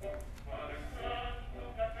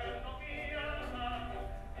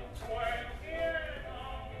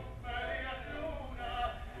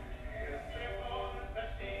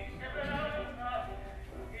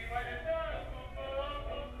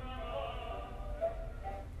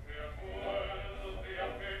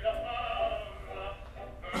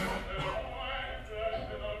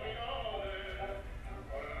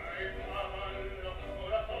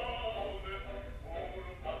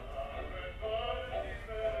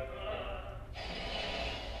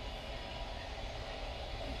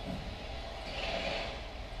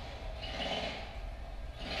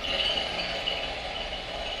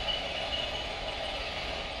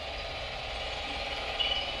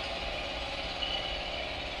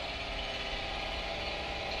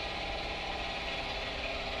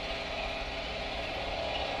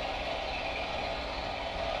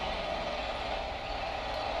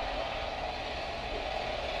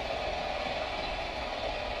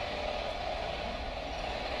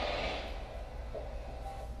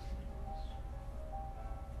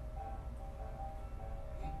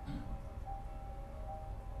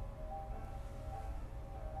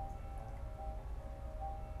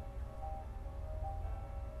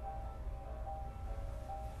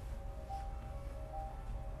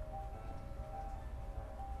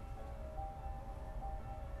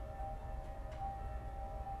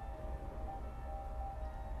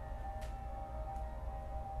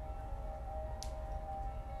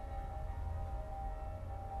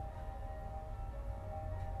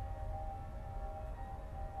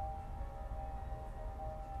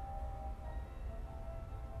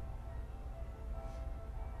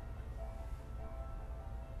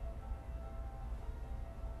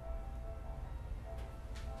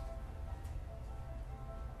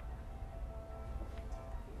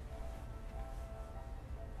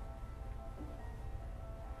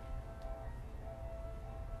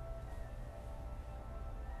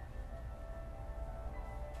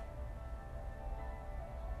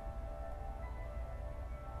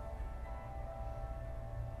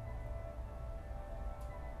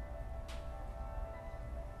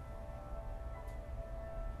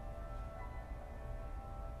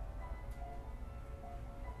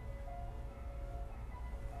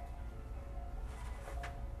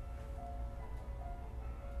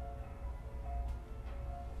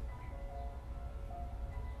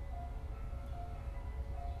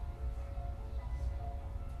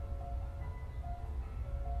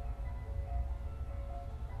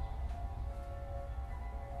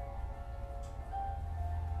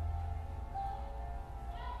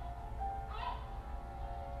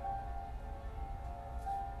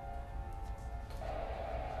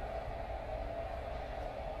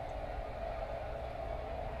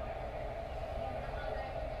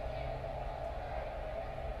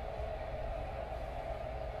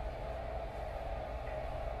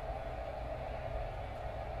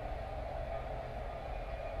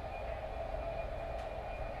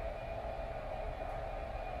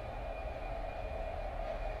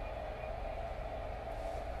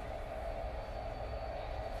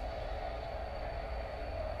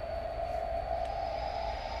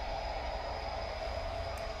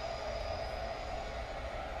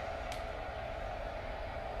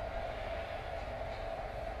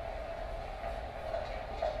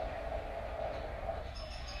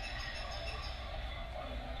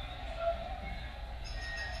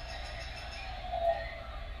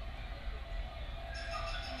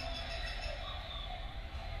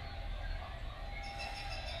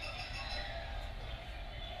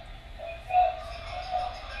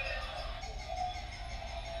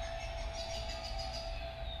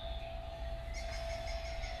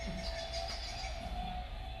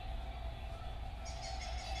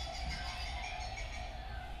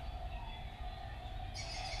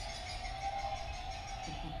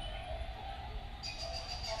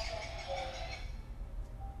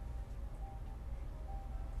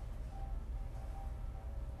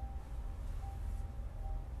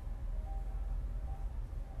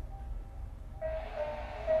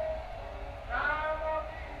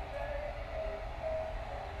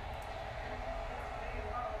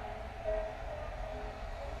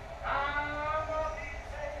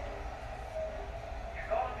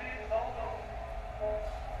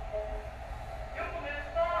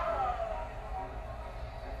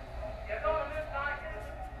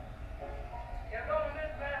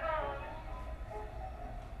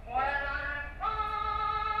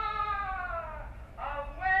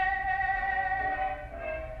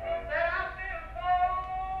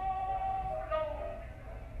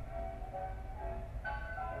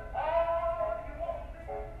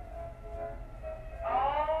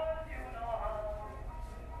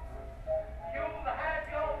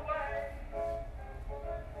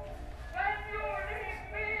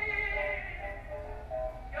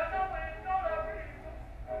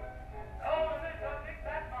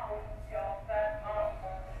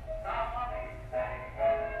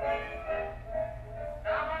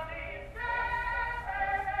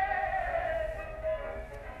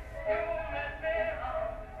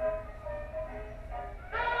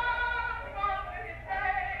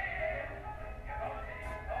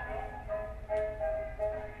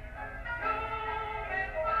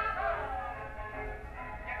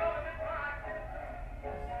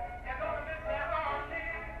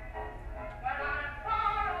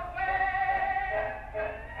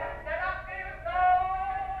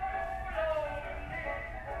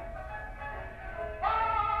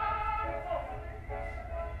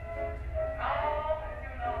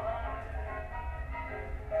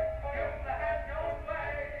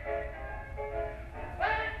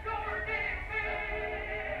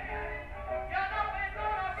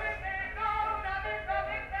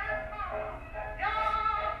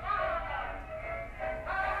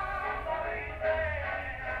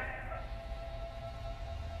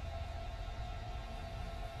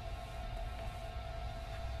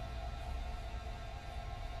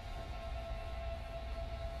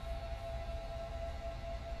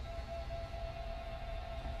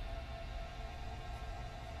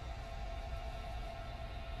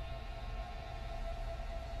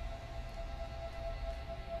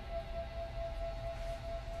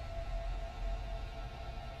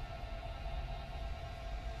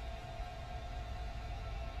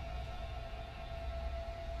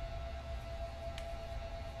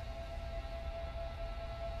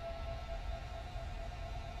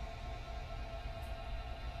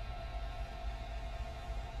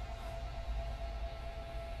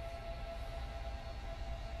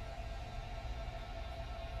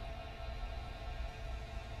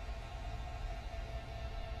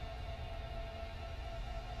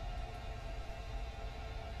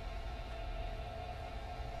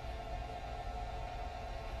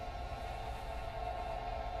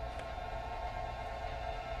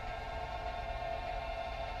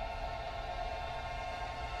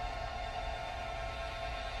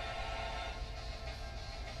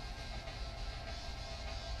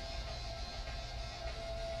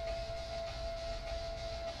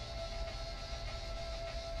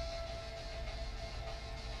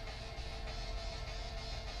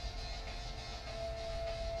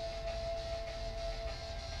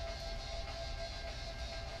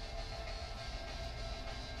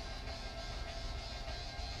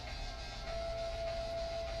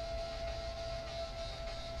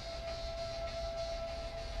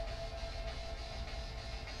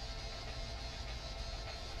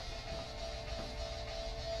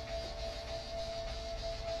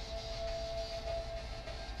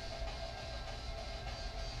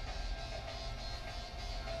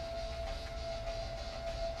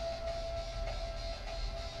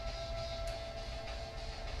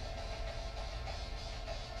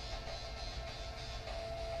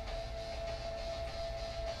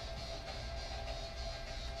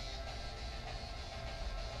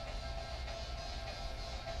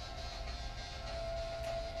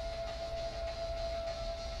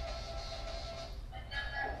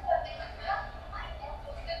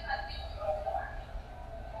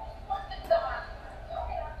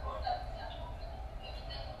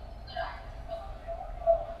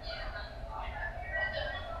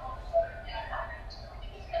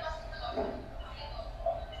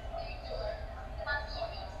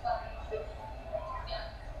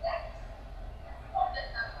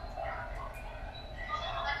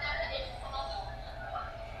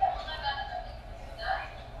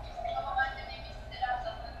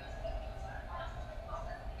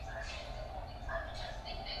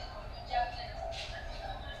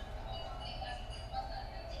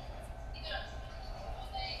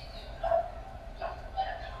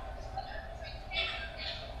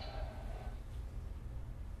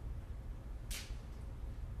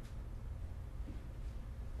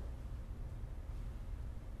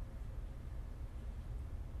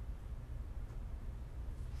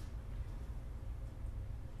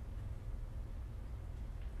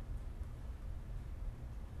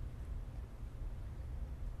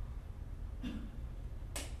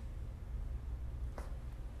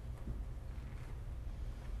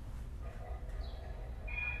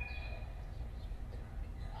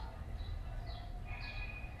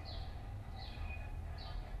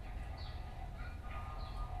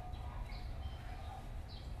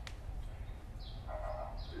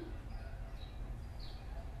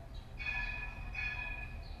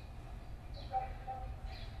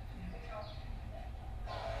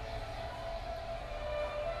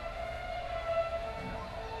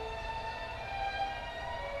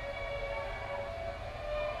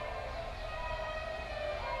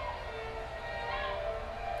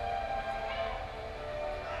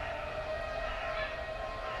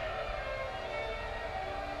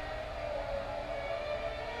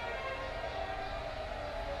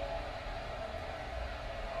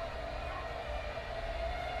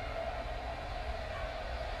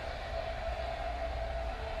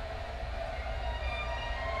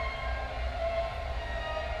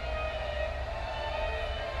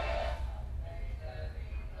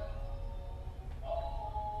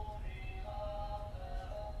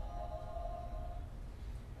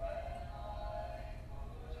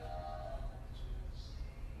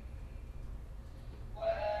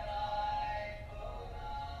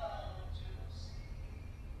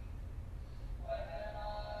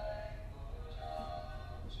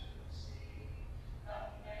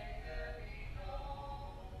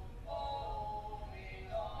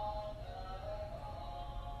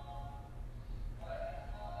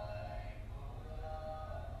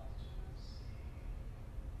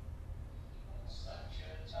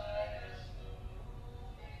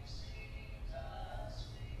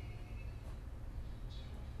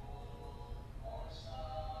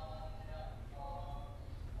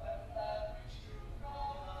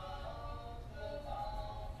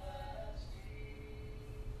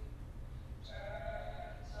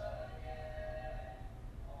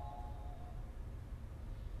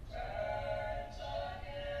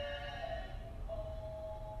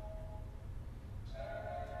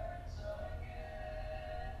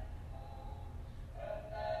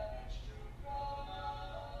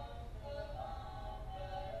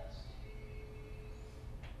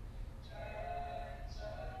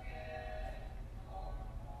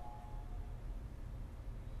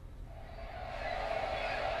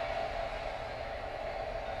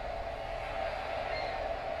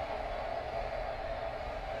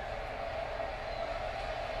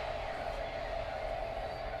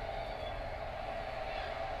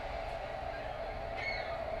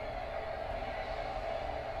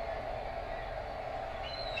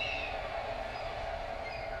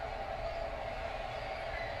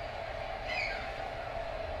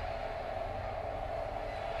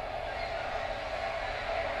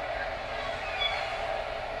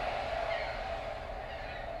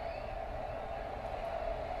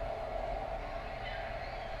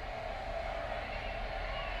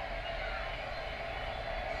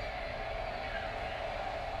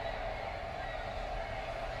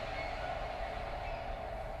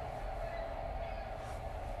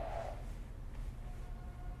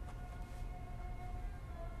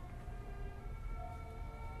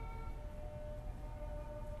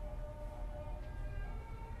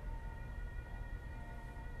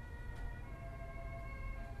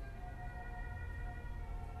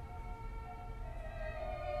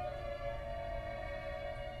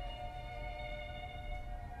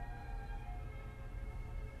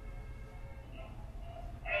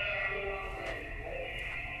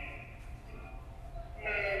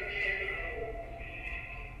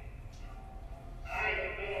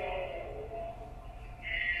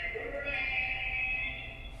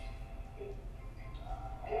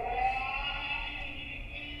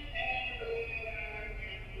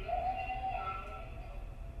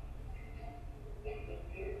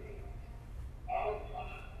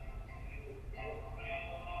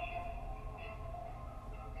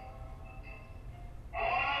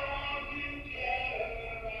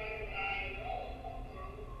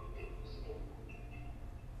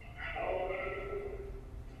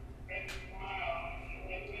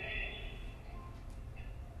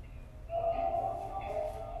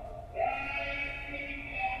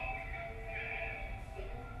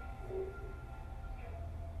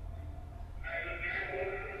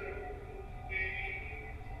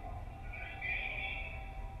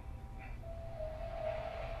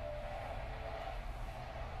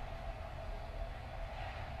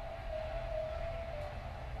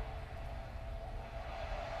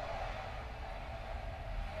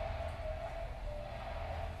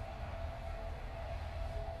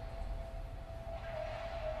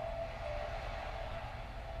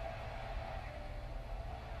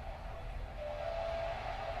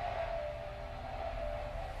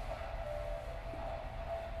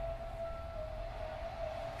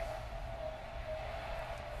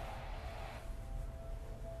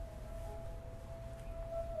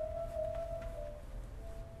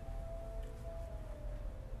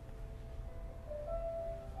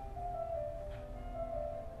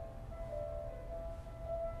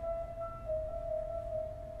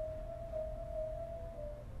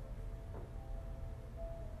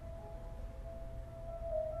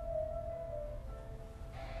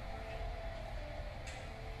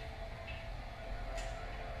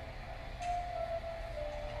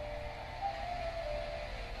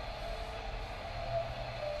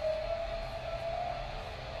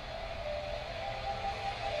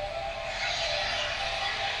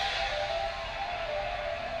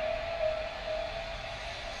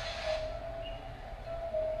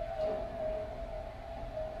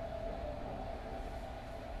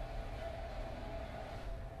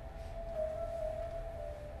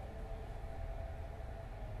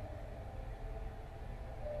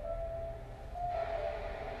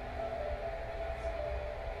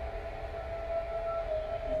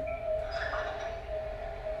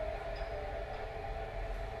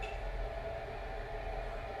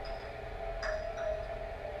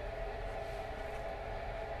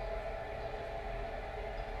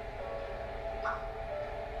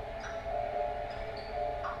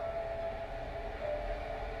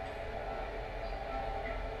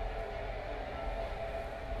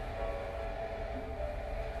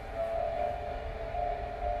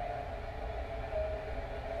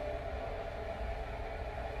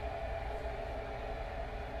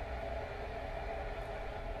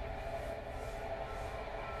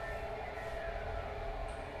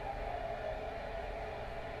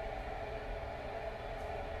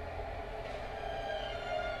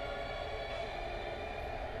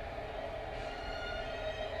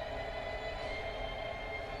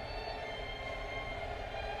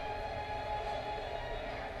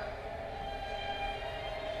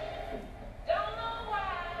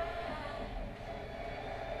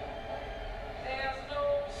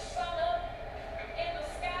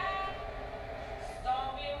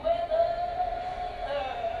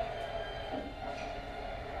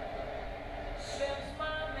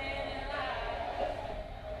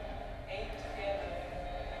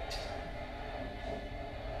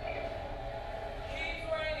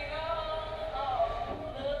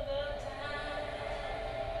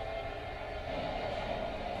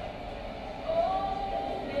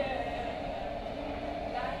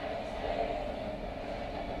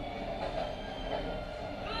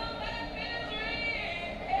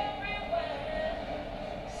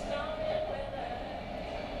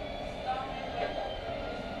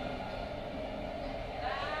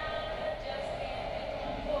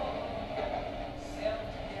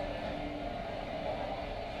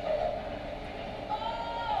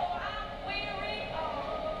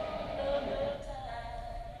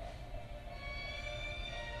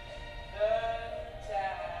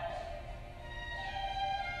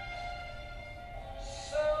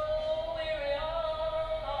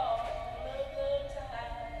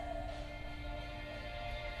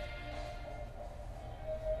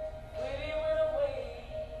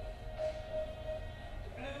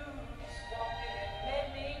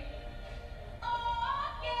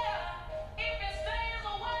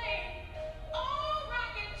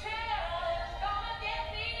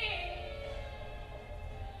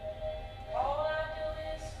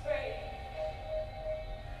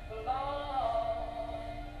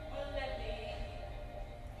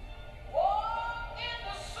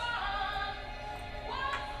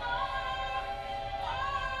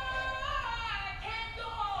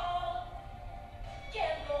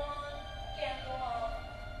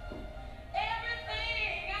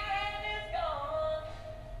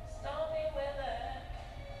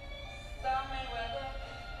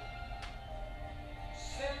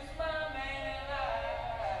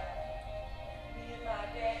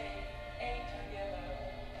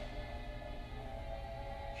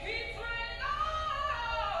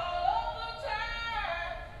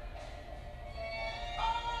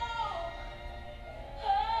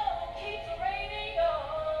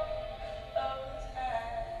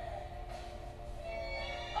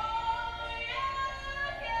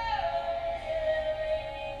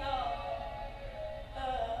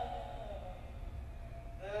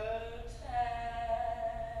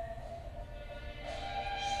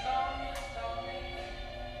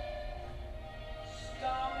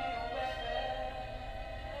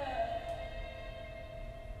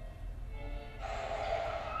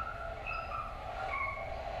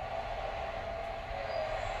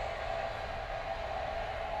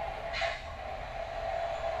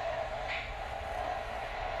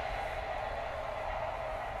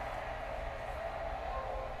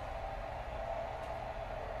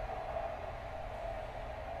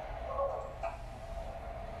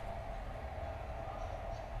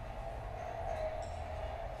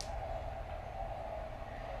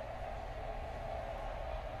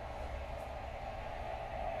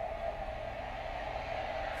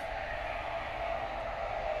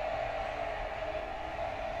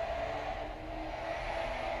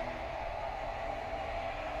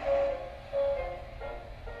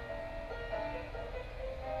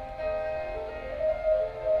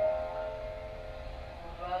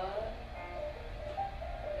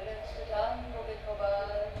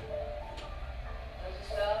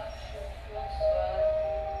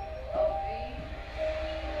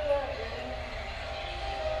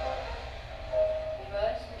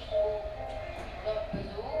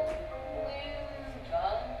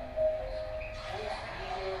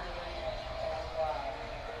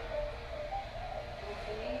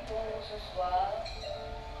 pour ce soir.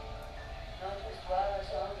 Notre histoire est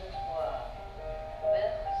sans espoir.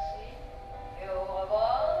 Merci et au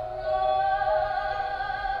revoir.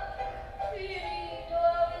 Finito,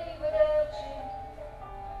 arrivederci.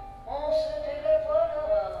 On se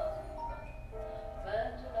téléphonera.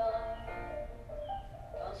 Maintenant,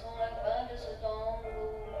 dansons la fin de ce tango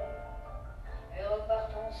et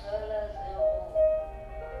repartons seul à zéro.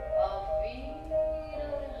 En fine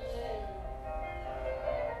origine.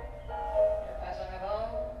 Deux pas en avant,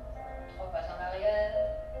 trois pas en arrière.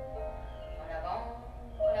 En avant,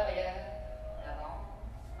 en arrière, en avant,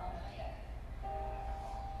 en arrière.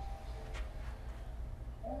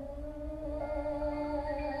 On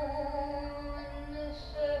ne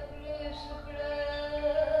sait plus se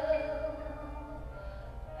plaire.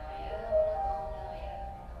 En arrière, en avant, en arrière,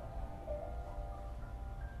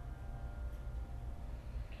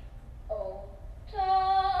 en avant.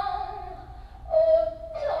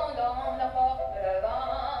 Autant dans n'importe le vent.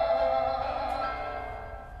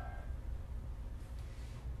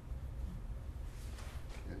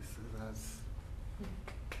 Okay, so that's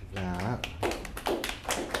that.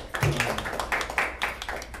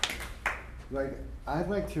 Like, I'd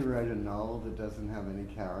like to write a novel that doesn't have any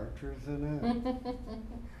characters in it.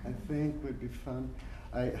 I think would be fun.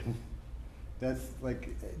 That's like,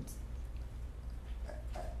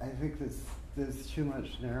 I think there's too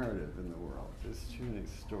much narrative in the world. There's too many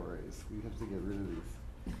stories. We have to get rid of these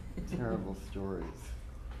terrible stories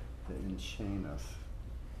that enchain us.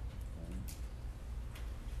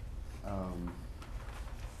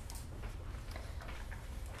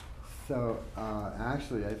 So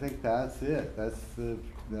actually, I think that's it. That's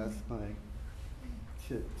my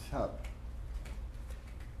tip-top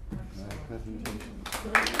my presentation.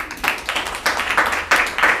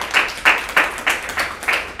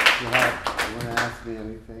 If you want to ask me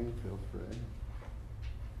anything, feel free.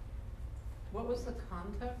 What was the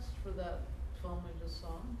context for that film we just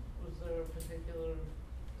saw? Was there a particular?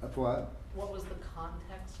 Of what? What was the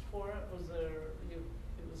context for it? Was there? It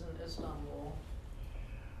was in Istanbul.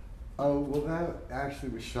 Oh, well, that actually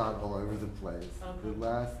was shot all over the place. Okay. The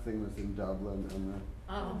last thing was in Dublin and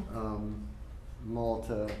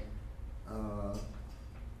Malta.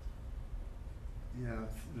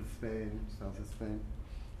 Spain, south of Spain.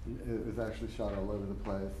 It was actually shot all over the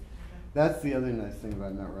place. Okay. That's the other nice thing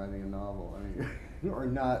about not writing a novel. I mean, or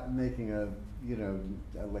not making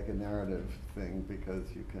like a narrative thing,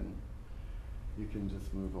 because you can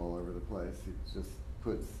just move all over the place. You just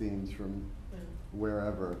put scenes from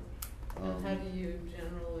wherever. And how do you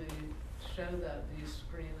generally show that? Do you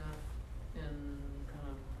screen it in kind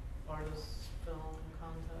of artist film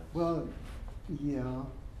context? Well, yeah,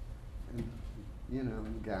 and,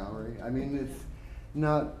 in gallery. I mean, it's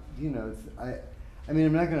not, I mean,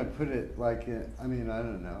 I'm not going to put it like, I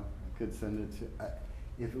don't know. I could send it to,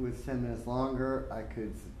 if it was 10 minutes longer, I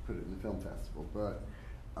could put it in the film festival. But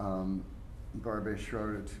Barbet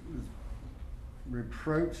Schroeder was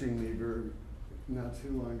reproaching me not too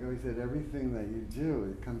long ago. He said, everything that you do,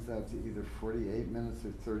 it comes out to either 48 minutes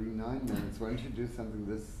or 39 minutes. Why don't you do something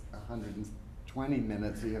this 120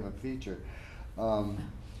 minutes so you have a feature?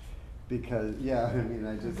 Because,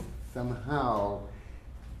 I just somehow,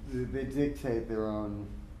 they dictate their own,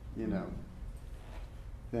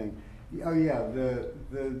 thing. Oh yeah, the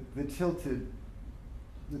tilted,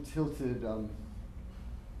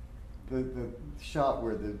 the shot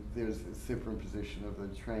where there's a superimposition of the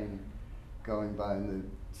train going by in the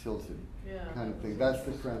tilted kind of thing. That's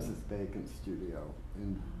the Francis Bacon studio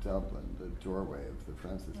in Dublin, the doorway of the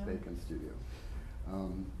Francis Bacon studio,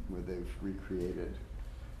 where they've recreated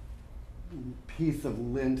piece of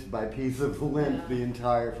lint by piece of lint the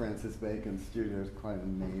entire Francis Bacon studio. Is quite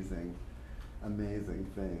an amazing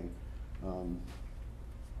thing.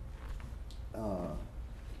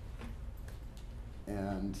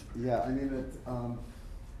 And yeah, I mean, it's,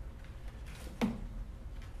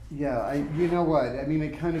 you know what? I mean,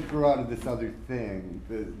 it kind of grew out of this other thing.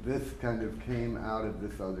 This kind of came out of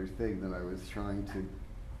this other thing that I was trying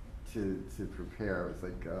to prepare. It was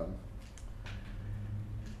like,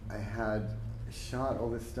 I had shot all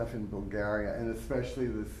this stuff in Bulgaria, and especially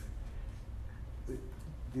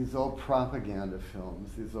these old propaganda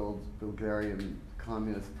films, these old Bulgarian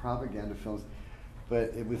communist propaganda films,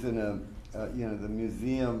 but it was in the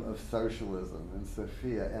Museum of Socialism in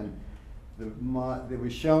Sofia, and they were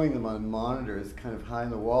showing them on monitors kind of high on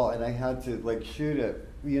the wall, and I had to like shoot it,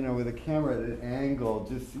 with a camera at an angle,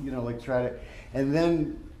 just, like try to, and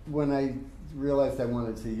then when I realized I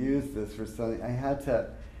wanted to use this for something, I had to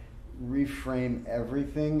reframe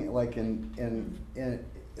everything, like in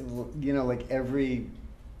like every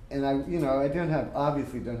and I, you know,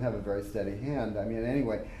 obviously don't have a very steady hand. I mean,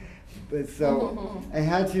 anyway, but so I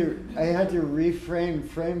had to reframe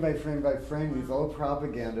frame by frame by frame these old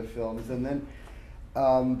propaganda films, and then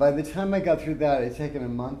by the time I got through that, it had taken a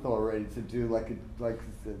month already to do like a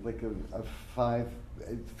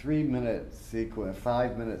 3-minute sequence,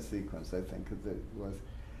 5-minute sequence, I think, because it was.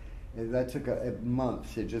 That took a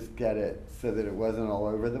month to just get it so that it wasn't all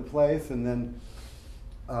over the place, and then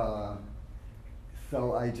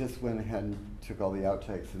so I just went ahead and took all the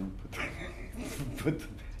outtakes and put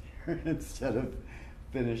them here instead of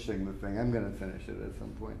finishing the thing. I'm going to finish it at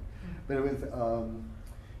some point, but it was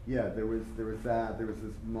yeah. There was that. There was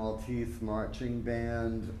this Maltese marching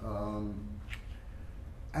band.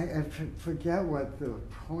 I forget what the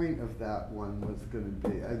point of that one was going to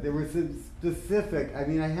be. There was a specific, I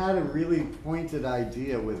mean, I had a really pointed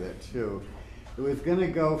idea with it, too. It was going to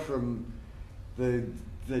go from the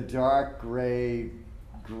dark gray,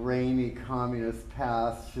 grainy communist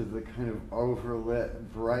past to the kind of overlit,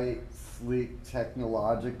 bright, sleek,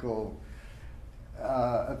 technological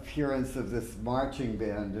appearance of this marching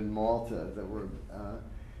band in Malta that were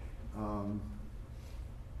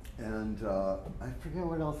and I forget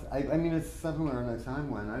what else. I mean, it's somewhere in a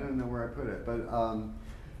timeline. I don't know where I put it,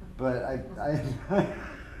 but I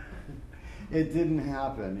it didn't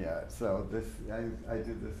happen yet. So this I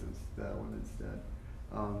did this that one instead.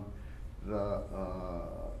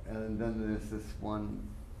 And then there's this one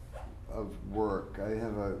of work. I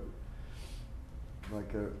have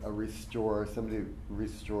a restore. Somebody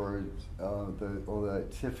restored the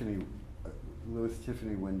Tiffany Louis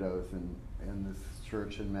Tiffany windows in this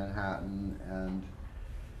church in Manhattan, and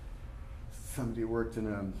somebody worked in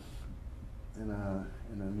a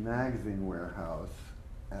magazine warehouse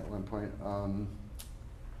at one point.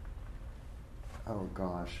 Oh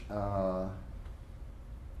gosh. Oh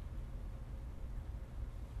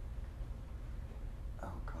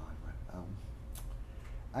God, what?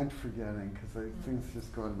 I'm forgetting because things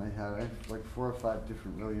just go in my head. I have like 4 or 5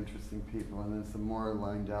 different really interesting people, and then some more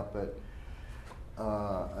lined up, but.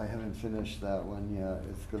 I haven't finished that one yet.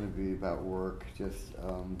 It's going to be about work, just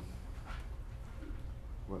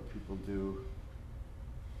what people do.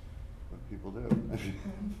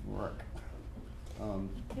 Work.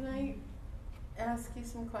 Can I ask you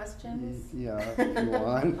some questions? Yeah, if you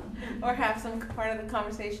want. Or have some part of the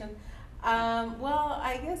conversation. Well,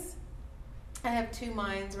 I guess I have 2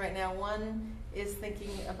 minds right now. One is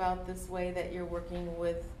thinking about this way that you're working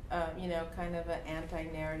with kind of an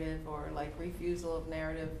anti-narrative or like refusal of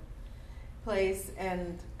narrative place,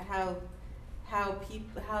 and how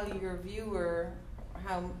your viewer,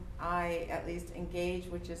 how I at least engage,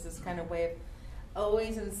 which is this kind of way of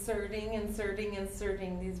always inserting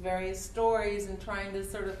these various stories and trying to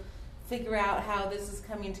sort of figure out how this is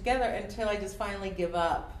coming together until I just finally give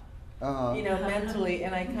up, mentally,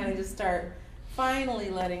 and I kind of just start finally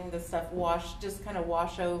letting the stuff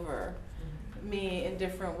wash over me in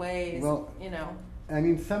different ways. Well, I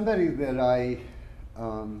mean, somebody that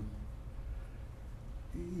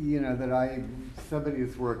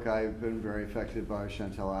somebody's work I've been very affected by,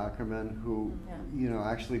 Chantal Ackerman, who,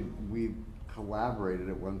 actually we collaborated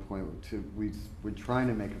at one point we were trying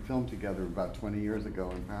to make a film together about 20 years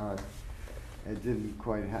ago in Paris. It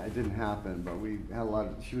didn't happen, but we had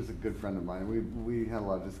she was a good friend of mine. We had a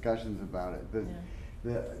lot of discussions about it.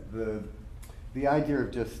 The idea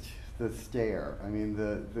of just the stare. I mean,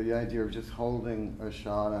 the idea of just holding a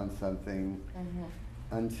shot on something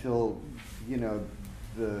until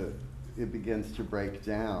it begins to break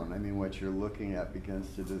down. I mean, what you're looking at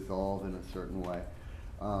begins to dissolve in a certain way,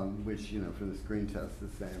 which for the screen test, the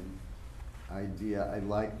same idea. I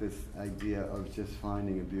like this idea of just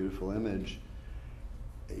finding a beautiful image,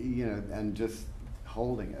 and just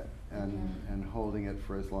holding it and holding it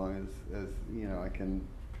for as long as I can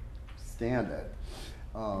stand it.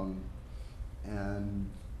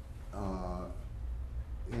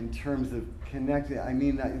 In terms of connecting, I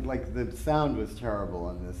mean, like the sound was terrible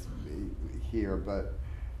on this here, but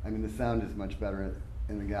I mean the sound is much better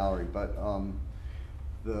in the gallery. But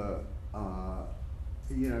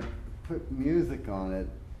put music on it.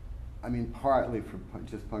 I mean, partly for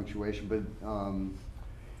just punctuation, but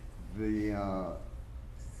the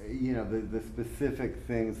specific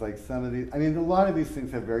things, like some of these, I mean, a lot of these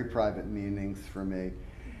things have very private meanings for me.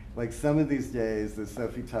 Like Some of These Days, the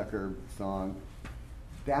Sophie Tucker song,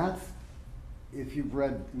 that's, if you've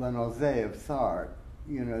read La Nausée of Sartre,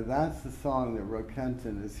 that's the song that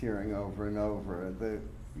Rokentin is hearing over and over.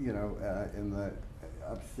 In the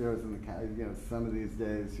upstairs in the Some of These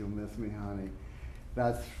Days You'll Miss Me, Honey.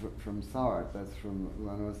 That's from Sartre. That's from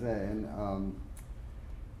La Nausée, and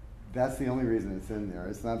that's the only reason it's in there.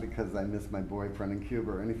 It's not because I miss my boyfriend in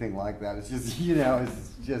Cuba or anything like that. It's just, you know,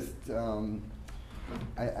 it's just,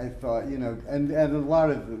 I thought, you know, and a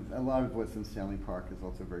lot of what's in Stanley Park is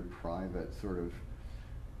also very private, sort of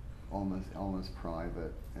almost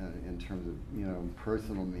private in terms of, you know,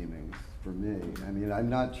 personal meanings for me. I mean, I'm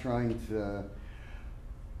not trying to,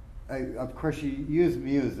 of course you use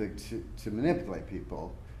music to manipulate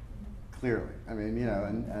people, clearly. I mean, you know,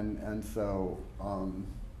 and so,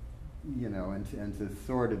 you know, and to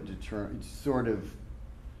sort of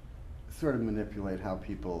sort of manipulate how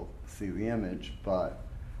people see the image, but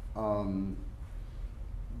in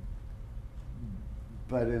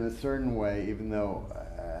a certain way, even though,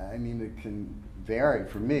 I mean, it can vary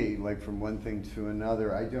for me, like from one thing to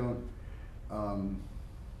another. I don't,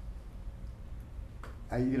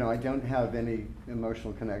 I don't have any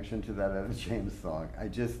emotional connection to that Etta James song.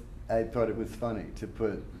 I thought it was funny to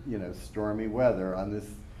put, you know, stormy weather on this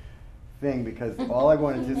thing because all I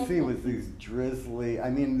wanted to see was these drizzly, I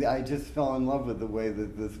mean, I just fell in love with the way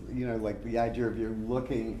that this, you know, like the idea of you're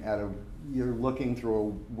looking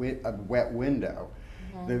through a wet window,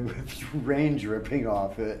 the rain dripping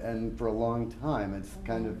off it, and for a long time, it's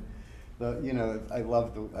kind of, you know, I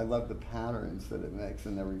love the patterns that it makes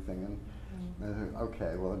and everything, and I thought,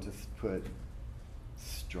 okay, well, just put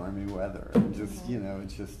stormy weather, and just, you know,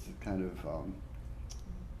 it's just kind of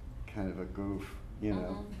a goof, you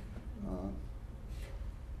know.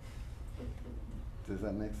 Does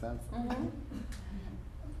that make sense? Mm-hmm.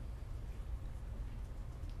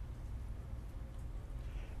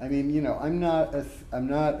 I mean, you know, I'm not a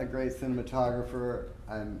great cinematographer.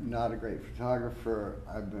 I'm not a great photographer.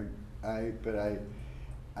 But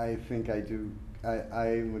I think I do.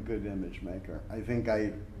 I'm a good image maker. I think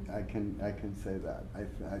I can say that.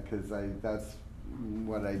 Because that's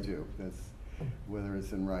what I do. That's whether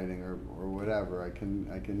it's in writing or whatever. I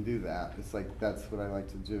can do that. It's like that's what I like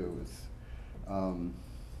to do. It's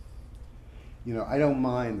you know, I don't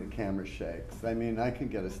mind the camera shakes. I mean, I can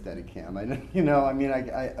get a steady cam. I like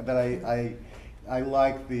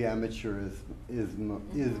the amateurismus,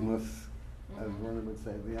 as Werner would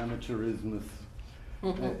say, the amateurismus.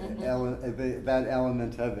 That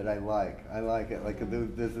element of it, I like it. Like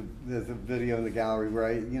there's a video in the gallery where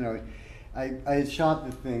I had shot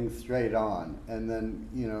the thing straight on, and then,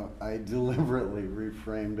 you know, I deliberately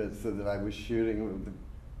reframed it so that I was shooting with the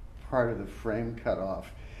part of the frame cut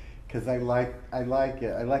off, because I like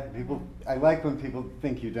it. I like when people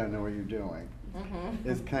think you don't know what you're doing. Mm-hmm.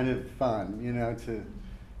 It's kind of fun, you know,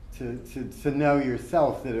 to know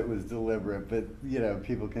yourself that it was deliberate, but, you know,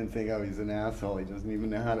 people can think, oh, he's an asshole, he doesn't even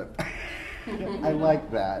know how to. I like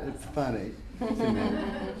that. It's funny to me.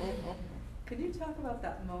 Could you talk about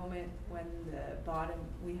that moment when the bottom,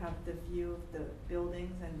 we have the view of the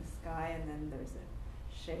buildings and the sky, and then there's a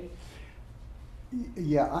shake?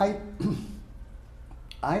 Yeah,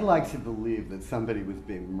 I like to believe that somebody was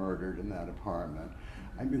being murdered in that apartment.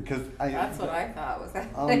 That's what I thought was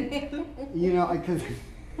happening. You know,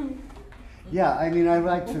 yeah, I mean, I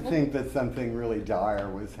like to think that something really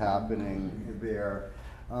dire was happening there.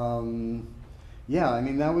 Yeah, I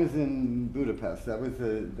mean, that was in Budapest. That was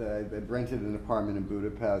I rented an apartment in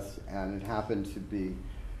Budapest, and it happened to be,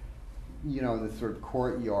 you know, in this sort of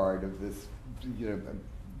courtyard of this, you know,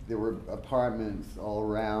 there were apartments all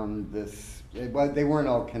around this. They weren't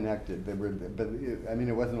all connected. They were, but I mean,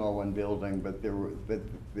 it wasn't all one building. But there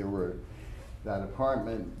were that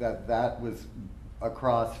apartment that was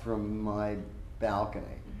across from my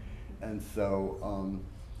balcony, and so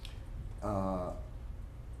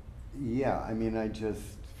yeah. I mean, I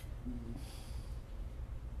just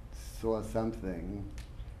saw something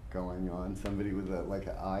going on. Somebody with like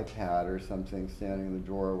an iPad or something standing in the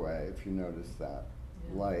doorway. If you notice that.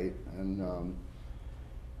 Light, and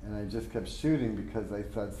I just kept shooting because I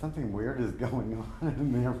thought something weird is going on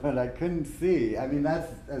in there, but I couldn't see. I mean,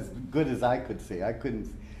 that's as good as I could see. I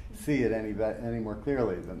couldn't see it any more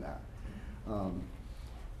clearly than that.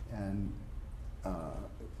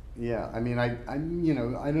 Yeah, I mean, I you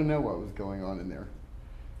know, I don't know what was going on in there.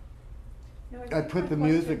 No, I put the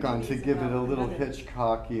music on to give it a little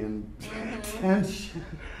Hitchcockian tension.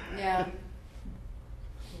 Yeah.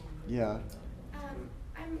 Yeah.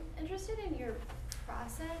 I'm interested in your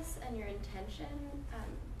process and your intention.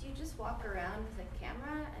 Do you just walk around with a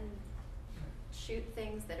camera and shoot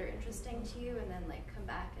things that are interesting to you and then like come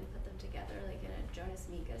back and put them together like in a Jonas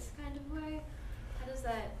Mekas kind of way? How does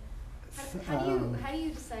that, how do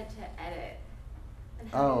you decide to edit? And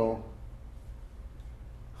how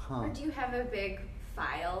or do you have a big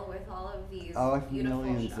file with all of these I have beautiful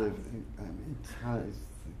millions shots? of, I mean,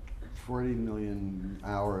 40 million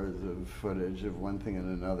hours of footage of one thing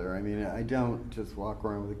and another. I mean, I don't just walk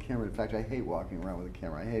around with a camera. In fact, I hate walking around with a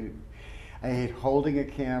camera. I hate holding a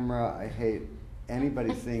camera. I hate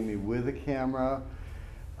anybody seeing me with a camera.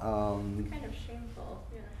 Kind of shameful,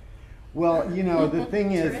 yeah. Well, you know, the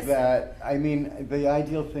thing is Touristic. that, I mean, the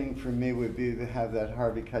ideal thing for me would be to have that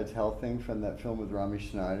Harvey Keitel thing from that film with Rami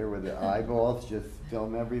Schneider where the eyeballs just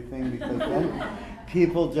film everything, because then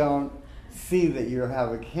people don't see that you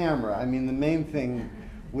have a camera. I mean, the main thing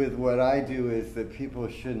with what I do is that people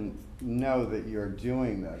shouldn't know that you're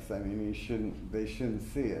doing this. I mean, they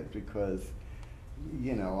shouldn't see it because,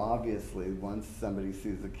 you know, obviously once somebody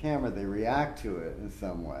sees the camera, they react to it in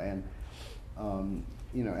some way. And,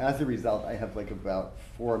 you know, as a result, I have like about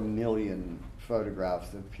 4 million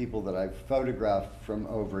photographs of people that I've photographed from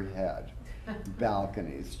overhead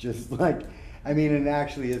balconies. Just like, I mean, it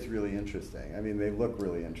actually is really interesting. I mean, they look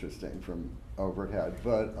really interesting from overhead.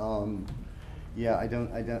 But yeah,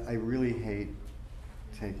 I really hate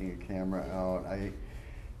taking a camera out.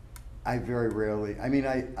 I very rarely, I mean,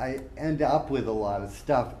 I end up with a lot of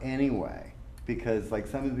stuff anyway, because like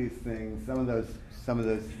some of these things, some of those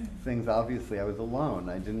things, obviously I was alone.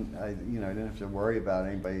 I didn't have to worry about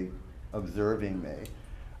anybody observing me.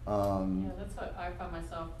 Yeah, that's what I found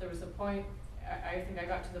myself. There was a point, I think I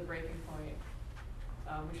got to the breaking point,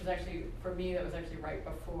 which was actually, for me, that was actually right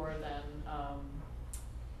before then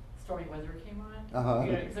stormy weather came on. Uh-huh.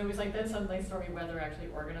 You know, so it was like then suddenly stormy weather actually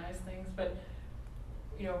organized things. But,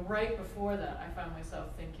 you know, right before that, I found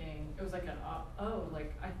myself thinking, it was like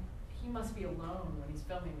he must be alone when he's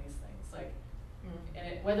filming these things. Like,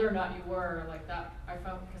 and whether or not you were like that, I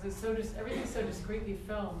found, because it's so everything's so discreetly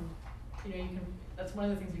filmed. You know, that's one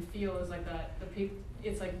of the things you feel is like that.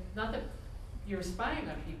 It's like not that you're spying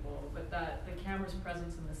on people, but that the camera's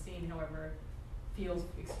presence in the scene, however, feels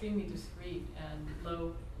extremely discreet and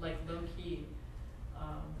low key.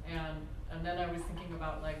 And then I was thinking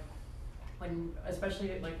about like when,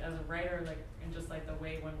 especially like as a writer, like and just like the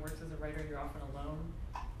way one works as a writer, you're often alone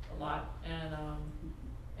a lot,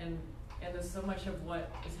 and there's so much of what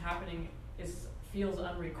is happening feels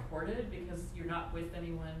unrecorded because you're not with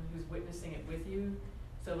anyone who's witnessing it with you.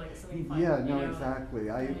 So like something fun. Yeah, you no, know? exactly.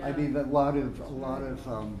 I Yeah. mean, a lot of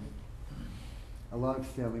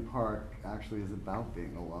Stanley Park actually is about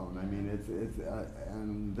being alone. I mean, it's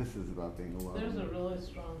and this is about being alone. There's a really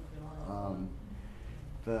strong feeling.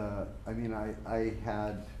 I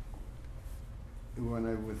had, when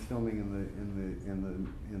I was filming in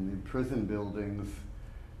the prison buildings,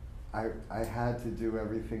 I had to do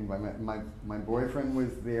everything by my boyfriend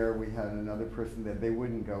was there. We had another person there. They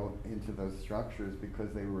wouldn't go into those structures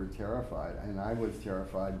because they were terrified, and I was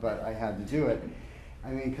terrified. But I had to do it.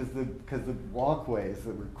 I mean, because the walkways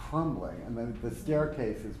that were crumbling and the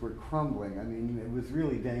staircases were crumbling. I mean, it was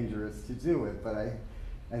really dangerous to do it. But I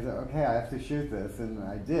said, okay, I have to shoot this, and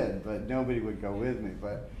I did. But nobody would go with me.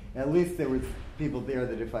 But at least there was people there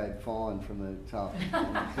that if I had fallen from the top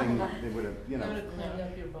thing, they would have, you know, Would have cleaned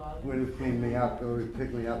up your body. would have cleaned me up, or would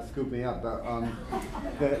pick me up, scoop me up.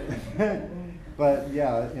 But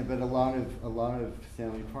yeah, but a lot of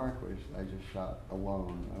Stanley Park, which I just shot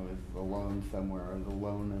alone. I was alone somewhere. I was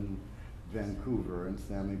alone in Vancouver and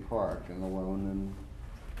Stanley Park, and alone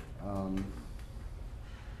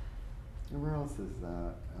in where else is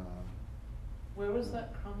that? Where was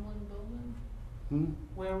that crumbling building?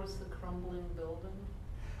 Where was the crumbling building?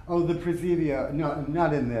 Oh, the Presidio. No,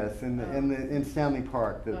 not in this. In Stanley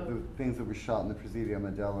Park, the Oh. things that were shot in the Presidio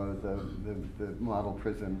Modelo, the model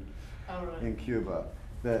prison Oh, right. in Cuba.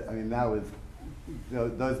 That was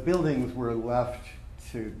those buildings were left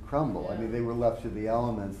to crumble. I mean, they were left to the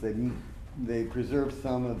elements. They preserved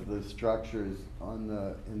some of the structures in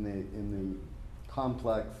the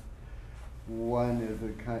complex. One is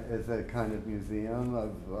a kind of museum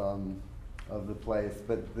of the place,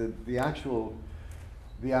 but the actual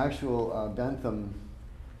Bentham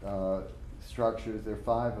structures, there are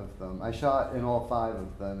 5 of them. I shot in all 5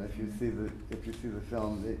 of them. If you see the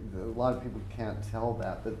film, a lot of people can't tell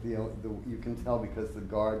that, but you can tell because the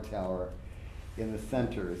guard tower in the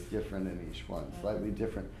center is different in each one, slightly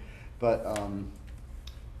different. But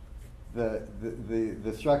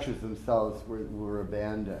the structures themselves were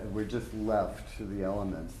abandoned. Were just left to the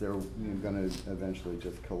elements. They're going to eventually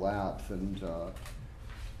just collapse.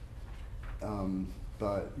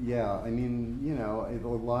 But yeah, I mean, you know, a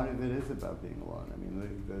lot of it is about being alone. I mean,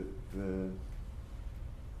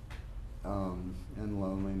 and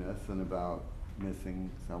loneliness, and about missing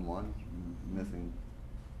someone, missing.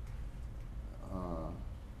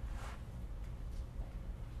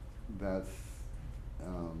 That's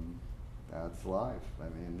life. I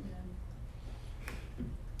mean,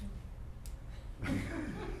 I'm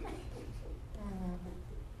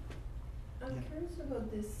Yeah. curious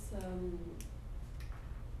about this,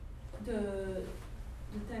 the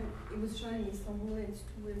time it was shot in Istanbul, and it's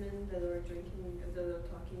two women that are drinking, that are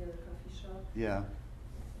talking at a coffee shop. Yeah.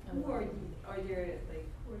 Who are there, like,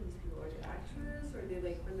 who are these people? Are they actors, or are they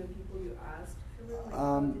like random people you asked to film? Like,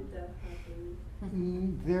 how did that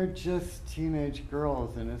happen? They're just teenage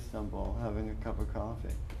girls in Istanbul having a cup of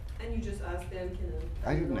coffee. And you just asked them,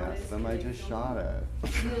 I didn't ask them, I just shot it.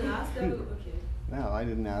 You didn't ask them? Okay. No, I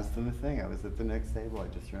didn't ask them a thing. I was at the next table, I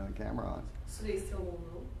just turned the camera on. So they still won't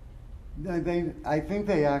know? No, I think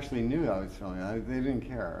they actually knew I was filming. They didn't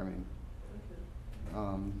care. I mean,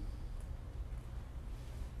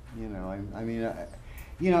 Okay.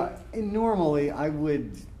 you know, normally I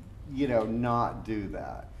would, not do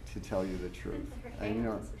that, to tell you the truth. Her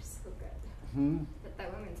hands were so good.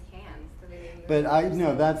 That woman's hands, the way they moved. But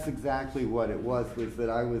that's exactly what it was that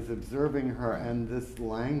I was observing her, and this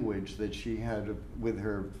language that she had with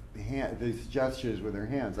her hand, these gestures with her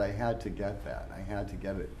hands, I had to get that. I had to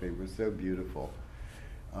get it. They were so beautiful.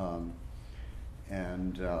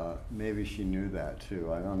 And maybe she knew that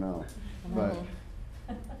too, I don't know. But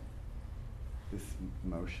this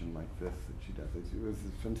motion like this that she does, it was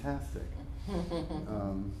fantastic.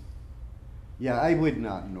 Yeah, I would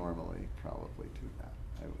not normally probably do that.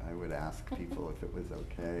 I would ask people if it was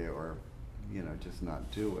okay, or, just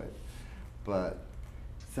not do it. But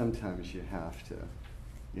sometimes you have to.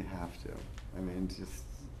 You have to. I mean, just,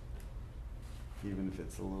 even if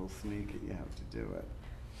it's a little sneaky, you have to do it.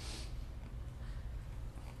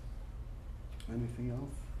 Anything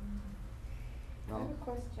else? I have a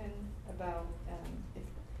question about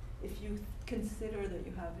if you consider that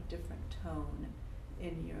you have a different tone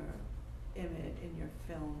in your image, in your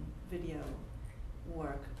film, video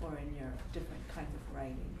work, or in your different kinds of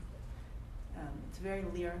writing. It's very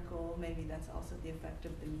lyrical. Maybe that's also the effect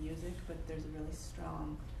of the music, but there's a really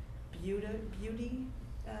strong beauty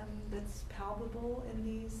that's palpable in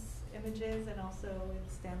these images, and also in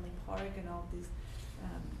Stanley Park and all these.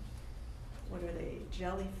 What are they?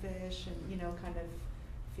 Jellyfish, and kind of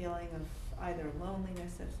feeling of either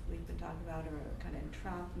loneliness, as we've been talking about, or kind of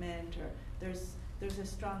entrapment, or there's a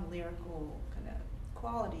strong lyrical kind of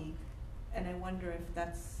quality, and I wonder if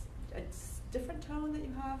that's a different tone that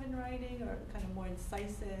you have in writing, or kind of more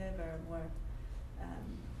incisive, or more.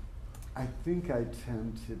 I think I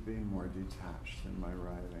tend to be more detached in my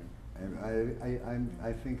writing.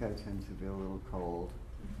 I think I tend to be a little cold.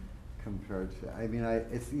 Compared to,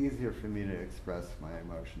 it's easier for me to express my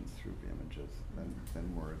emotions through images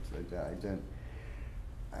than words.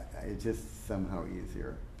 It's just somehow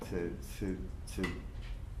easier to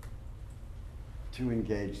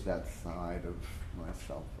engage that side of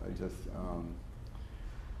myself.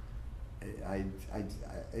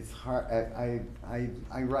 It's hard. I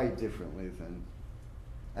write differently than.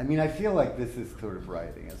 I feel like this is sort of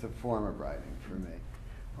writing. It's a form of writing for me.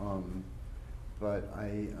 But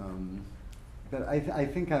I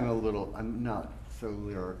think I'm not so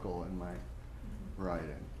lyrical in my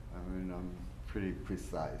writing. I'm pretty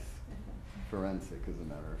precise, forensic as a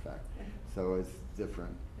matter of fact. So it's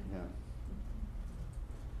different, yeah.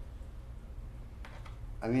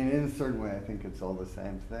 In a certain way I think it's all the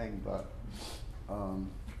same thing, but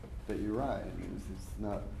you're right. It's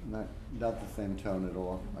not the same tone at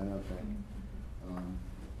all, I don't think.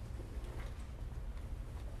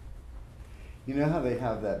 You know how they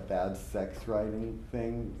have that bad sex writing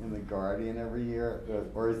thing in The Guardian every year?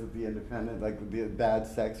 Or is it The Independent? Like the bad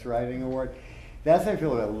sex writing award? That's how I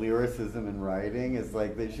feel about lyricism in writing. It's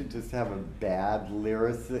like they should just have a bad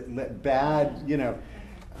bad,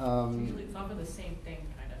 Usually it's often the same thing,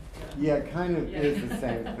 kind of. Yeah, it kind of is the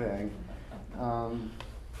same thing.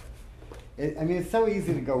 It's so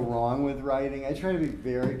easy to go wrong with writing. I try to be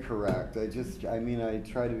very correct. I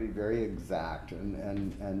try to be very exact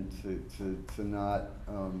and to not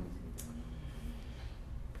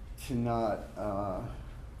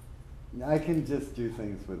I can just do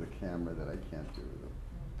things with a camera that I can't do with a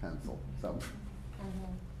pencil. So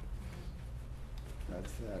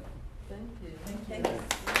that's it. Thank you. Thank you.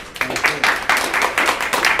 Thank you.